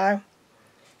 lanky guy.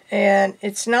 And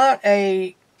it's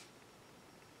a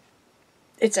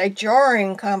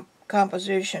jarring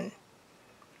composition.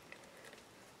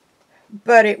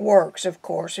 But it works, of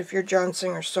course. If you're John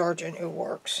Singer Sargent, it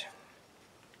works.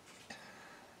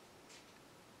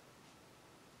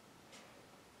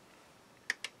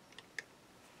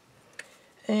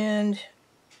 And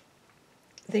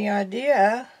the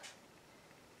idea,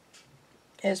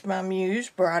 as my muse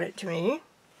brought it to me,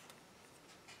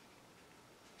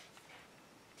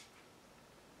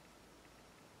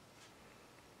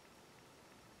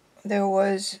 there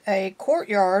was a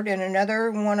courtyard in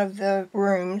another one of the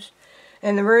rooms,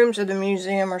 and the rooms of the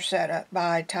museum are set up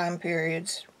by time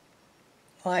periods,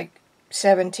 like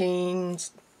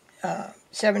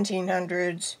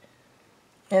 1700s,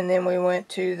 and then we went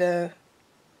to the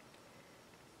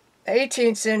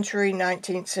 18th century,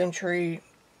 19th century,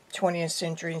 20th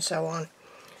century, and so on.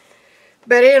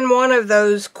 But in one of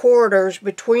those corridors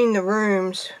between the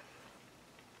rooms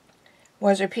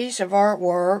was a piece of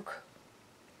artwork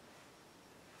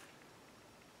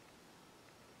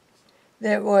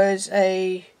that was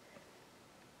a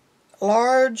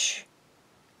large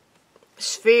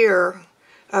sphere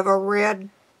of a red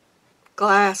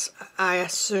glass. I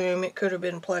assume it could have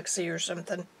been plexi or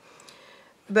something.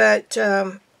 But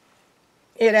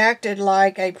it acted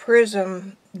like a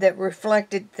prism that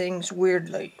reflected things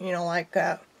weirdly, like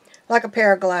a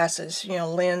pair of glasses,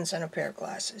 lens and a pair of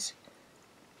glasses.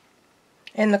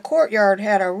 And the courtyard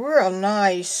had a real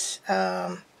nice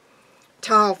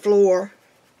tile floor.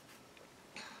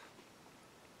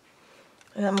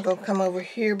 And I'm going to come over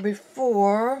here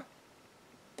before.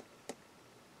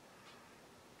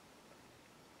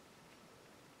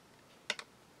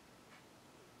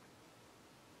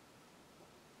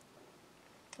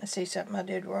 I see something I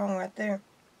did wrong right there.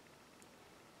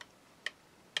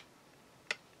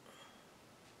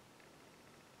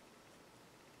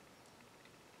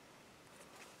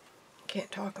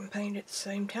 Can't talk and paint at the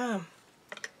same time.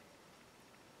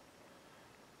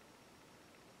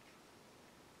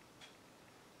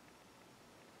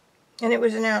 And it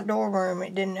was an outdoor room.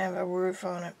 It didn't have a roof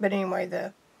on it. But anyway,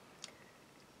 the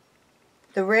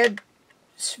red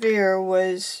sphere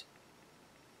was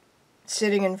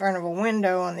sitting in front of a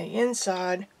window on the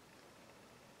inside.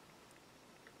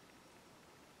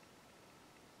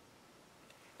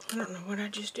 I don't know what I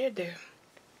just did there.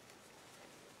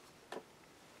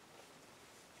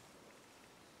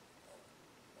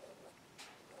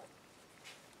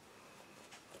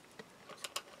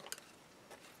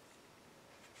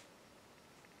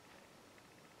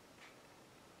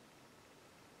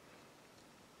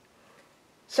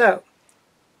 So,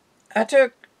 I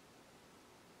took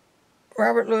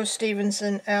Robert Louis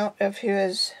Stevenson out of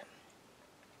his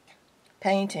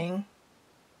painting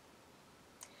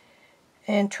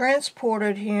and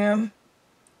transported him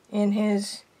in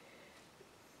his,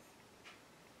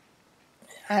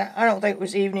 I don't think it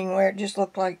was evening wear, it just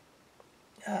looked like,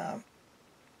 a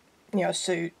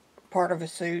suit, part of a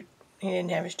suit. He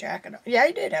didn't have his jacket on. Yeah,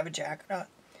 he did have a jacket on.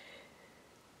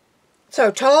 So,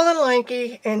 tall and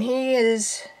lanky, and he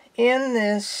is in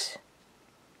this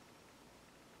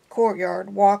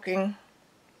courtyard walking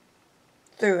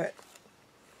through it.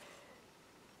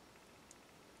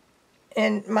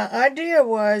 And my idea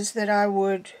was that I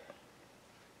would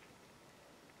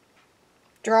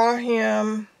draw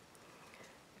him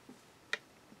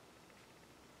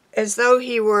as though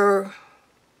he were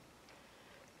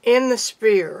in the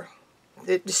sphere.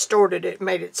 That distorted it,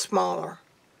 made it smaller.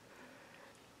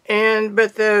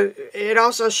 But it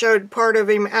also showed part of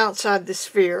him outside the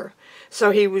sphere. So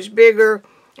he was bigger,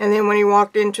 and then when he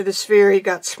walked into the sphere, he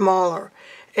got smaller.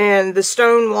 And the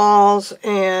stone walls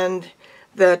and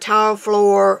the tile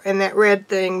floor and that red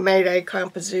thing made a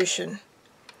composition.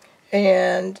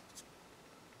 And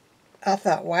I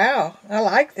thought, wow, I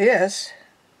like this.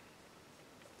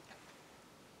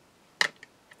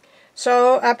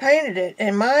 So I painted it,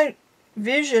 and my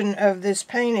vision of this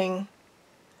painting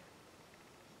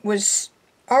was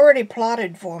already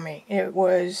plotted for me. It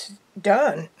was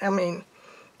done. I mean,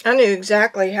 I knew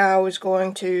exactly how I was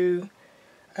going to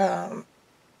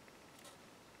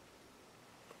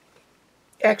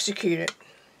execute it.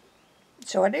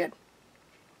 So I did.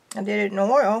 I did it in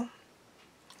oil.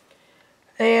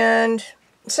 And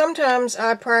sometimes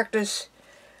I practice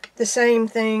the same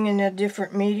thing in a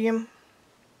different medium.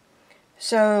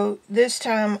 So this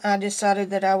time I decided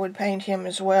that I would paint him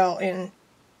as well in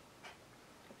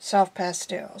soft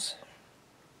pastels.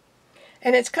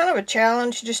 And it's kind of a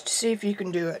challenge just to see if you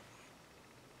can do it.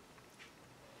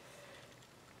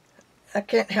 I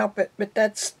can't help it, but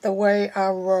that's the way I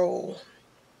roll.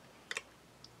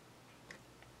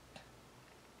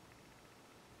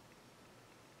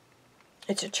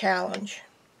 It's a challenge.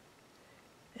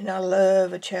 And I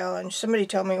love a challenge. Somebody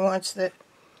told me once that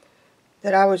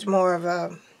I was more of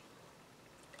a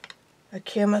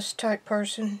chemist type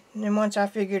person. And then once I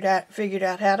figured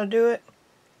out how to do it,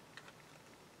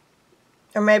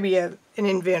 or maybe an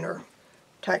inventor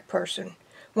type person.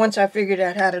 Once I figured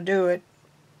out how to do it,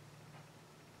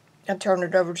 I turned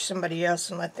it over to somebody else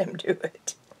and let them do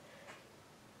it.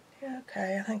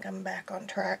 Okay, I think I'm back on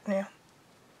track now.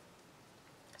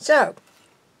 So,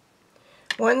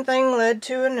 one thing led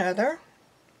to another.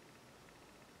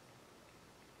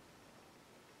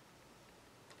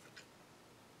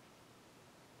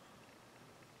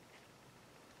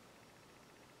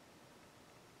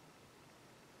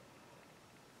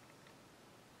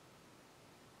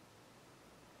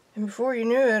 And before you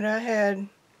knew it, I had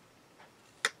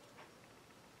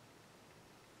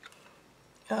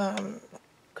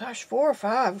gosh, 4 or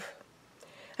 5.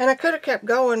 And I could have kept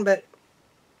going, but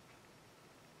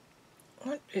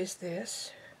what is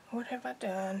this? What have I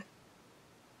done?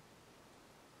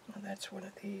 Well, that's one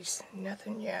of these.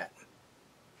 Nothing yet.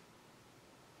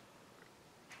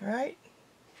 Right?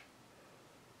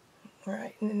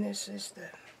 Right, and then this is the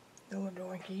little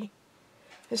doinky.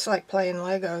 It's like playing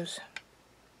Legos.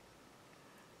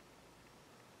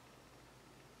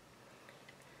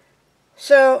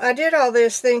 So I did all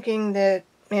this thinking that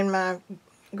in my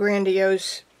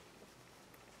grandiose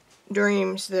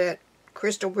dreams that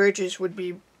Crystal Bridges would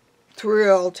be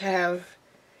thrilled to have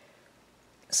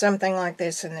something like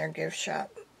this in their gift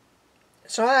shop.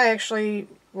 So I actually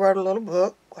wrote a little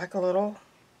book, like a little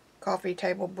coffee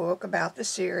table book about the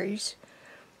series,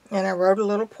 and I wrote a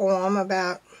little poem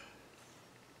about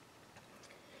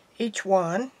each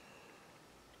one.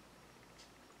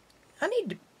 I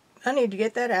need to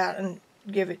get that out and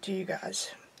give it to you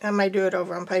guys. I may do it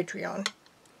over on Patreon.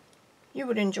 You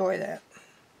would enjoy that.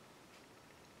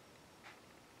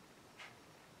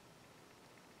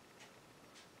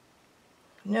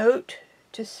 Note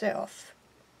to self.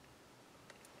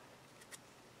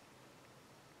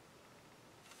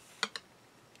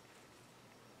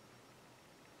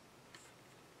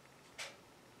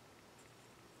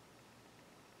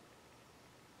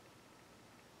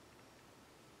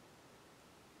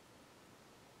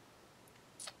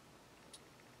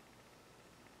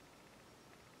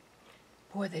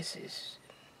 Boy, this is...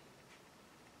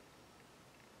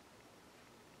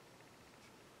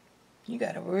 You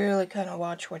got to really kind of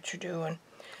watch what you're doing.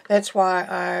 That's why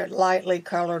I lightly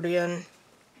colored in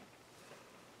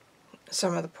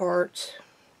some of the parts.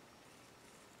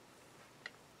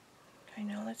 Okay,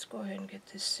 now let's go ahead and get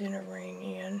this center ring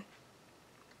in.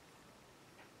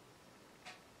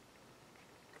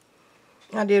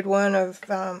 I did one of,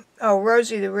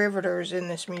 Rosie the Riveter is in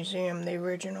this museum, the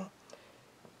original.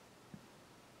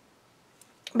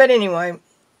 But anyway,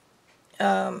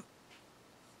 timing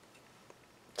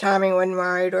wasn't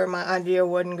right, or my idea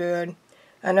wasn't good.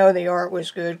 I know the art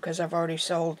was good because I've already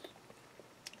sold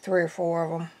 3 or 4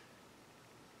 of them.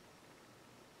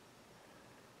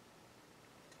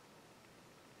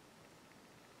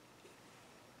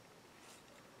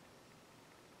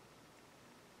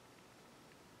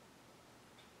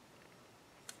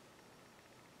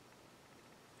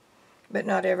 but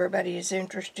not everybody is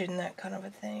interested in that kind of a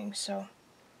thing, so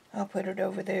I'll put it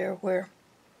over there where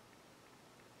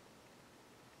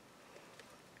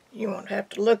you won't have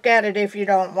to look at it if you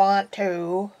don't want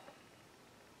to.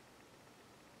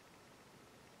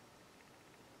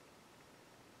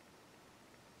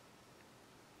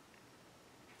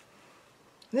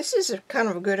 This is a kind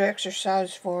of a good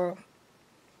exercise for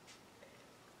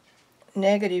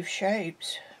negative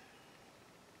shapes.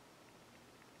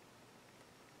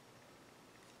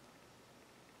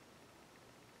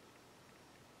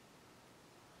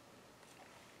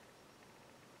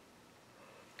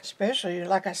 Especially,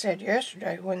 like I said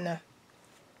yesterday, when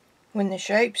the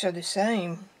shapes are the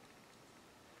same.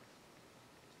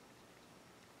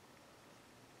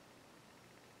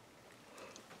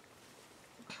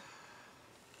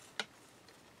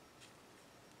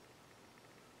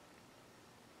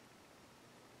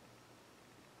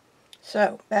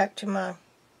 So, back to my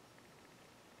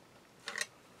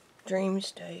dream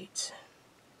states.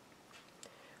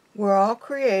 We're all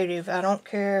creative. I don't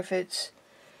care if it's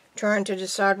trying to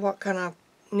decide what kind of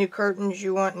new curtains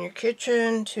you want in your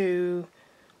kitchen, to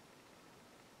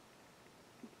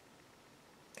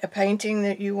a painting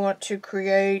that you want to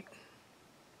create,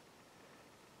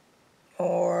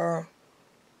 or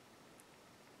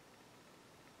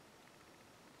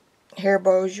hair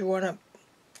bows you want to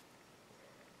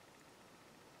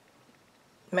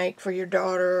make for your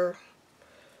daughter.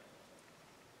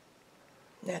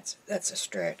 That's a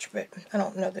stretch, but I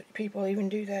don't know that people even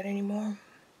do that anymore.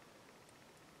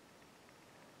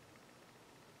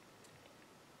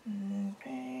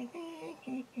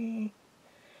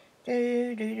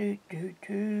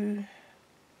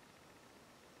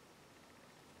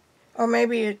 Or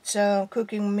maybe it's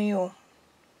cooking a meal.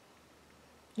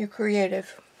 You're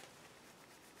creative.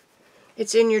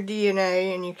 It's in your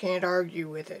DNA and you can't argue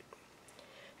with it.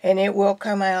 And it will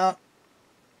come out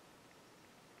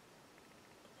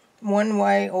one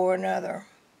way or another.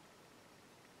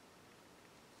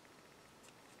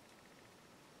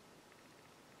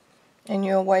 And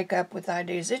you'll wake up with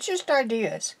ideas. It's just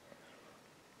ideas.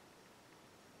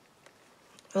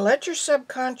 Let your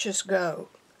subconscious go.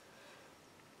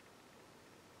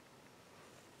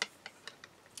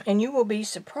 And you will be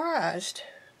surprised.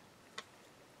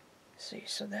 Let's see,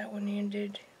 so that one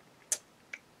ended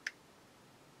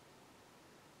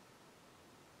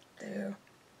there.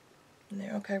 And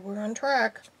there. Okay, we're on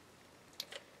track.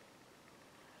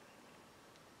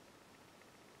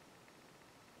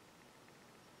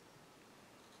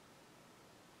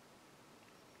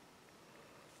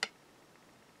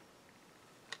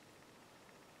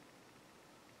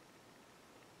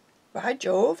 By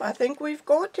Jove, I think we've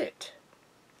got it.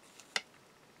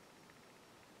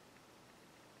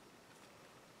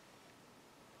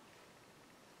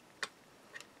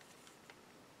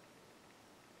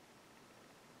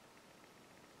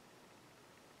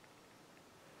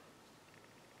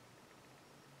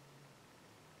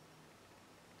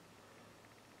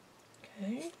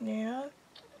 Okay, now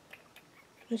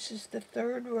this is the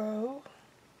third row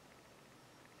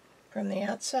from the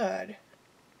outside.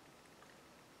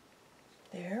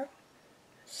 There.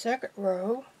 Second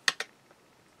row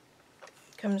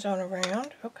comes on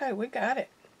around. Okay, we got it.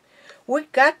 We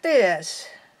got this.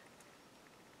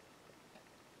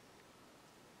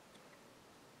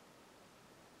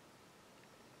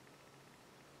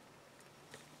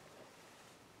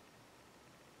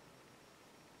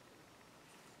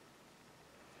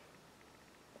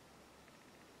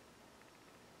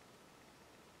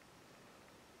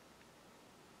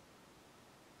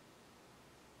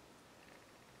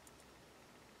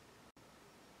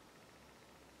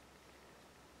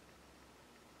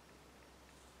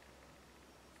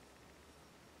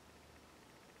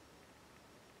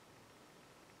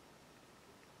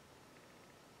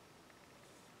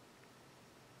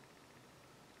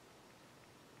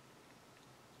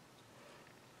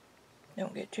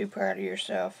 Don't get too proud of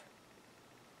yourself.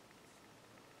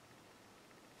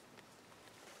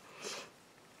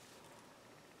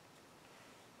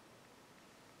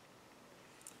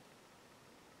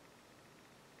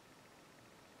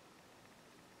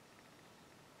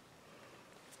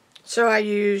 So I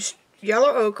used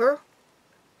yellow ochre.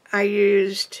 I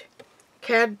used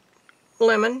cad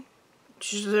lemon,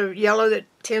 which is the yellow that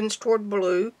tends toward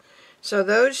blue. So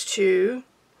those two.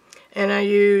 And I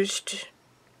used,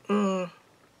 I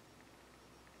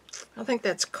think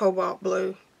that's cobalt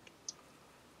blue.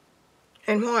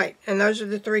 And white. And those are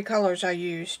the three colors I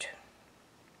used.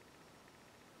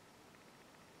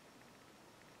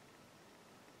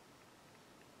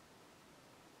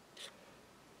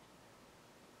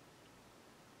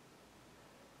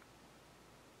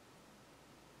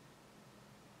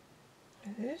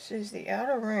 This is the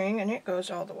outer ring, and it goes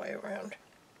all the way around.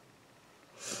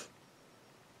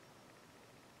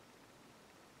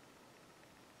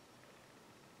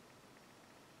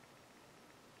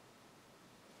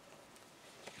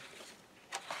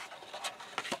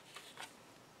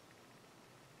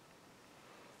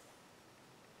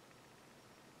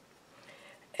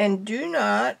 And do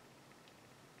not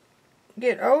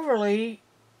get overly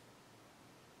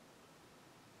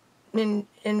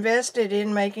invested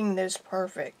in making this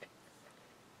perfect.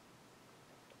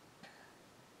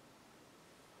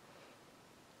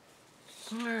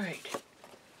 Alright.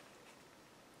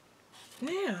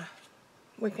 Now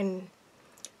we can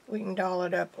doll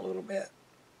it up a little bit.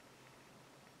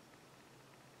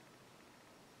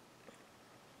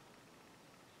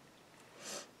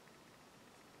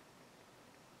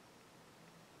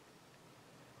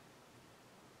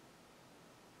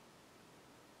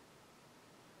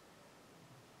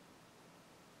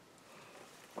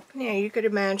 Now you could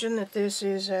imagine that this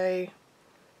is a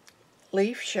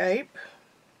leaf shape,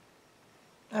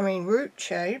 root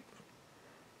shape.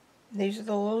 These are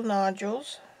the little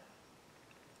nodules.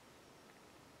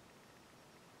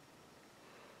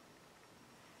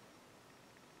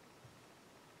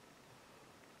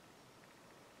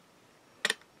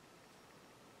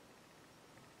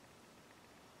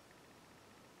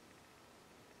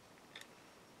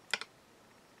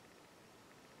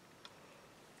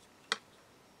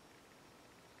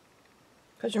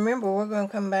 Because remember, we're going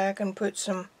to come back and put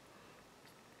some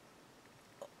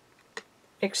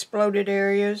exploded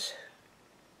areas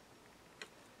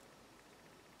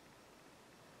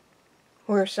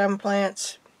where some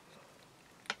plants,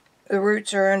 the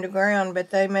roots are underground, but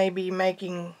they may be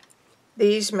making,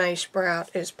 these may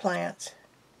sprout as plants.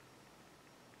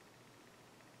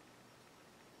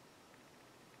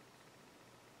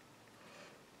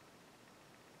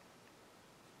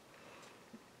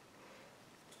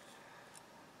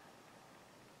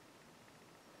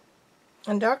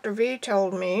 And Dr. V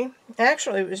told me,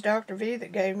 actually it was Dr. V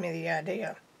that gave me the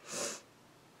idea,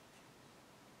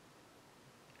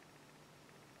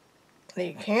 that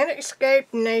you can't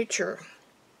escape nature.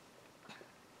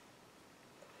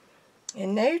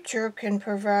 And nature can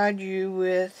provide you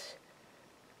with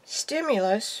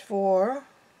stimulus for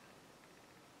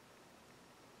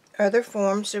other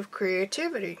forms of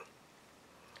creativity.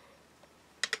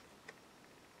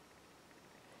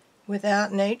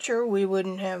 Without nature, we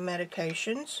wouldn't have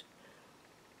medications.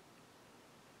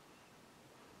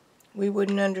 We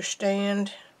wouldn't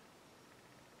understand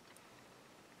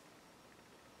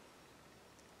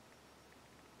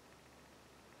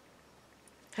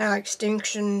how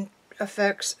extinction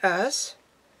affects us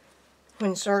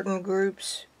when certain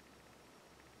groups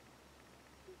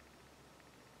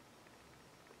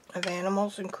of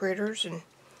animals and critters and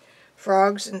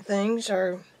frogs and things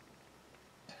are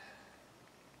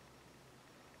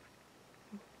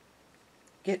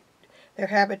their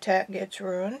habitat gets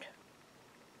ruined.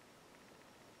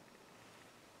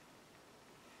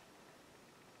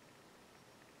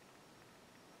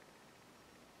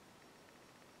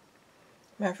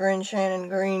 My friend Shannon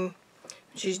Green,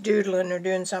 she's doodling or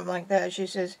doing something like that. She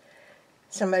says,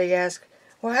 somebody asked,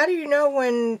 well, how do you know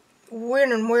when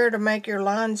and where to make your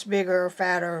lines bigger or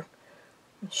fatter?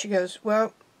 And she goes,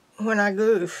 well, when I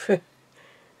goof.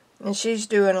 And she's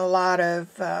doing a lot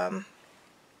of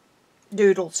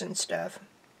doodles and stuff.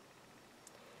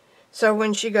 So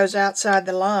when she goes outside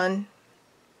the line,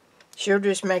 she'll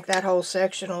just make that whole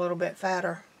section a little bit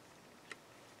fatter.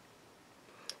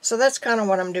 So that's kind of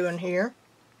what I'm doing here.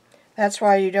 That's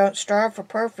why you don't strive for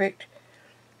perfect,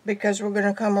 because we're going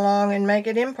to come along and make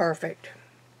it imperfect.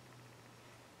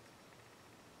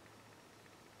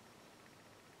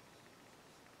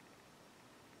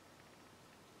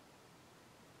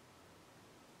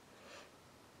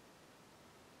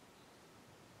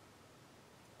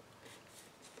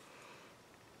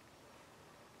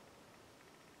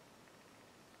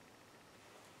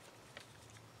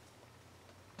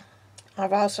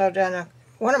 I've also done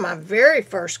one of my very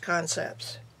first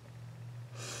concepts.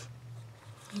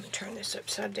 Let me turn this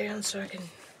upside down so I can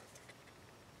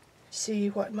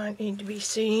see what might need to be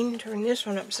seen. Turn this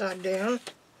one upside down.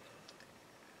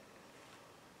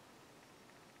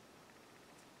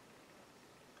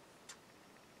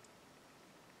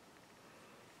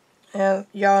 Now,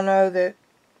 y'all know that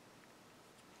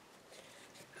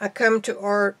I come to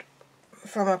art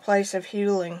from a place of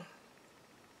healing,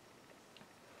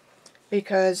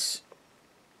 because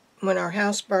when our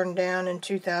house burned down in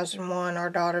 2001, our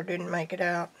daughter didn't make it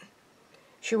out.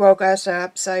 She woke us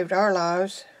up, saved our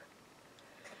lives,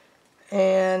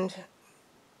 and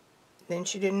then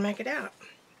she didn't make it out.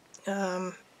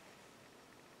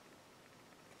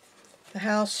 The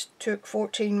house took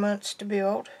 14 months to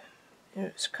build.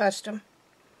 It was custom.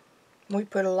 We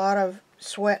put a lot of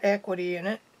sweat equity in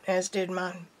it, as did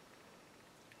my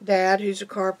dad, who's a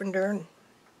carpenter.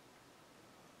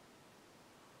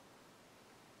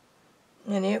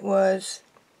 And it was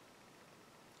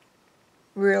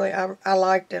really, I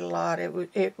liked it a lot.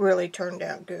 It really turned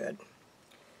out good.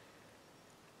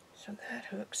 So that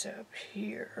hooks up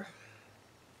here.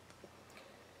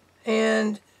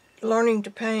 And learning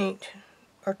to paint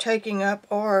or taking up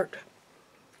art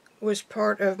was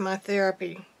part of my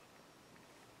therapy.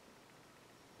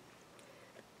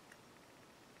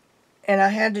 And I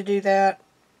had to do that.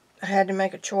 I had to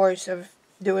make a choice of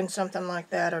doing something like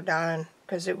that or dying,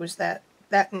 because it was that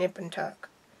nip and tuck.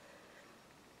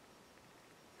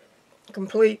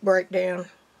 Complete breakdown.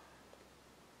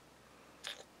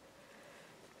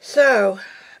 So,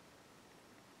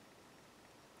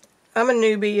 I'm a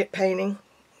newbie at painting.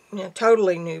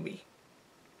 Totally newbie.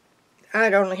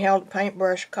 I'd only held a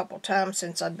paintbrush a couple times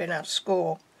since I'd been out of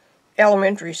school.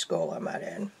 Elementary school, I might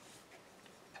add.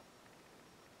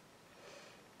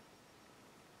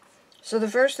 So the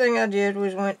first thing I did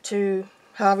was went to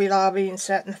Hobby Lobby and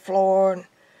sat on the floor and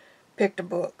picked a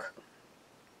book.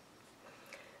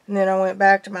 And then I went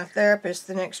back to my therapist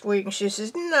the next week, and she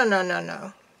says,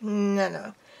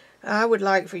 no. I would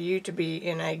like for you to be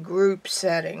in a group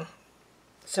setting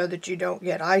so that you don't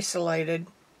get isolated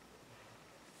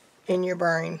in your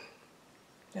brain.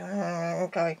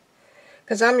 Okay.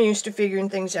 Because I'm used to figuring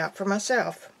things out for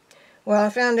myself. Well, I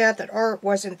found out that art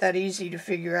wasn't that easy to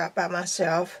figure out by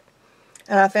myself.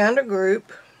 And I found a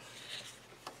group.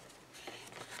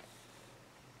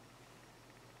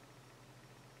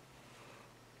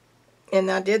 And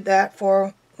I did that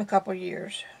for a couple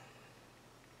years.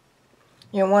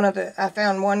 I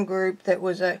found one group that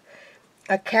was a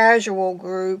casual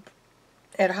group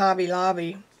at Hobby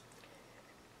Lobby.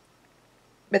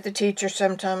 But the teacher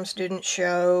sometimes didn't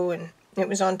show, and it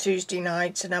was on Tuesday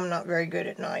nights, and I'm not very good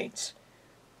at nights.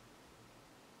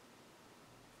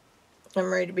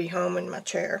 I'm ready to be home in my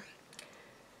chair.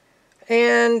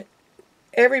 And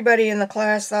everybody in the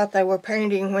class thought they were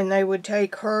painting when they would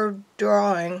take her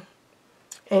drawing,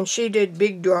 and she did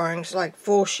big drawings like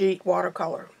full sheet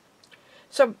watercolor.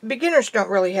 So beginners don't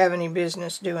really have any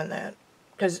business doing that,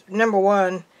 because number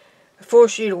one, a full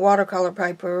sheet of watercolor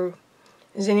paper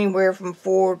is anywhere from and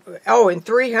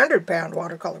 300-pound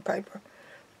watercolor paper.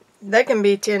 They can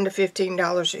be $10 to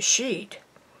 $15 a sheet.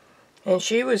 And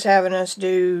she was having us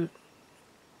do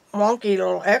wonky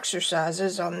little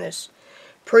exercises on this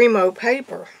Primo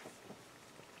paper.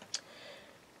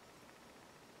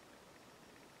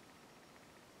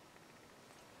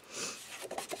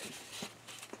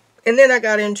 And then I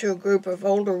got into a group of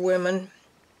older women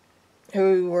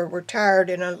who were retired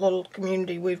in a little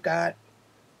community we've got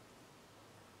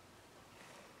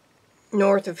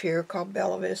north of here called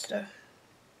Bella Vista.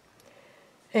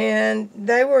 And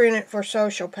they were in it for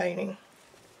social painting.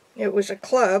 It was a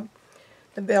club,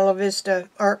 the Bella Vista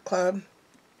Art Club.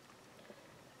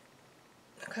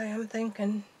 Okay, I'm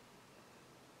thinking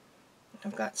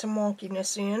I've got some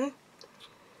wonkiness in.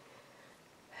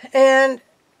 And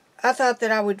I thought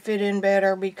that I would fit in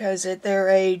better because at their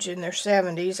age, in their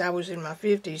 70s, I was in my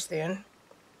 50s then,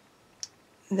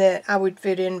 that I would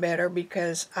fit in better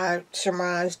because I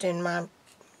surmised in my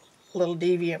little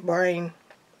deviant brain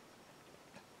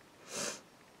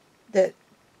that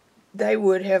they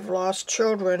would have lost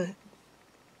children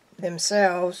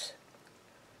themselves,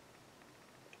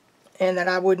 and that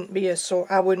I wouldn't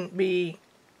be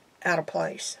out of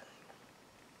place.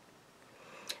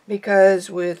 Because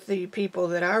with the people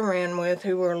that I ran with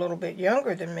who were a little bit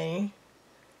younger than me,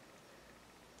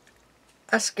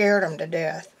 I scared them to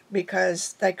death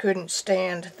because they couldn't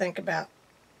stand to think about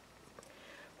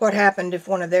what happened if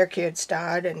one of their kids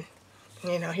died. And,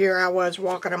 here I was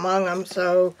walking among them,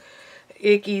 so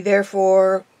icky,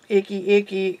 therefore,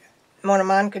 icky, one of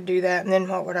mine could do that, and then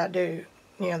what would I do?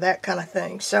 That kind of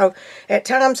thing. So, at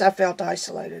times I felt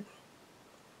isolated.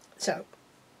 So,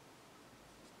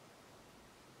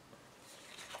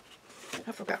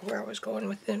 I forgot where I was going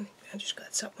with them. I just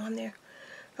got something on there.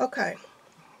 Okay.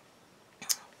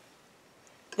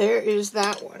 There is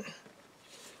that one.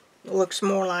 It looks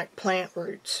more like plant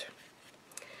roots.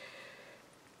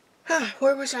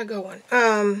 Where was I going?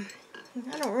 I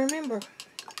don't remember.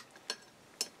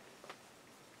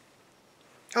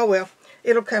 Oh well,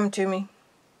 it'll come to me.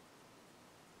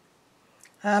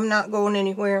 I'm not going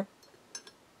anywhere.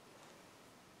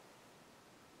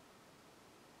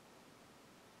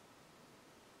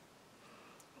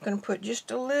 I'm going to put just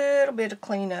a little bit of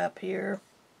cleanup here.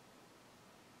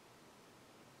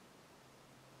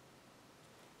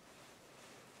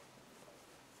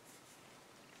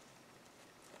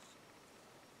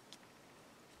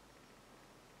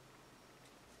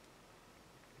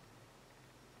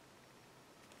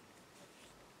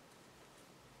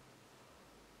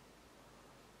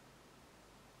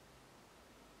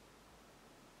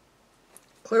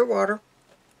 clear water.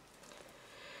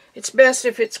 It's best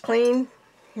if it's clean.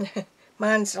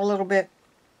 Mine's a little bit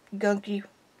gunky.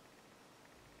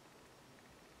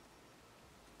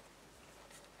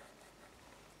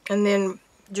 And then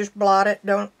just blot it.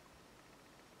 Don't.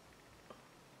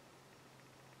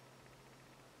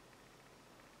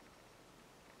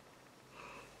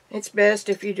 It's best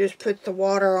if you just put the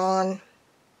water on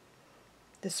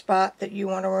the spot that you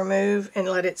want to remove and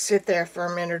let it sit there for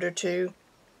a minute or two.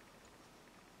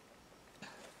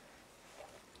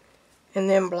 And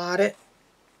then blot it.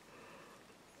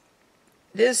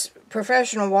 This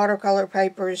professional watercolor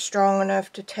paper is strong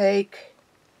enough to take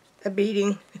a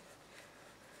beating.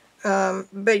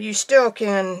 But you still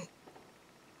can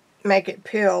make it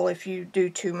peel if you do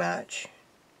too much.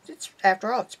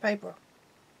 After all, it's paper.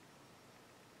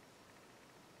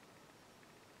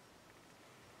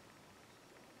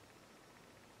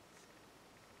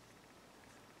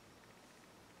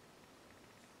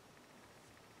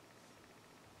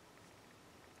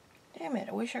 Damn it,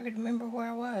 I wish I could remember where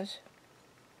I was.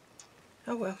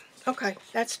 Oh well. Okay,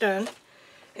 that's done.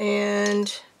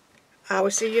 And I will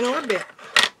see you in a little bit.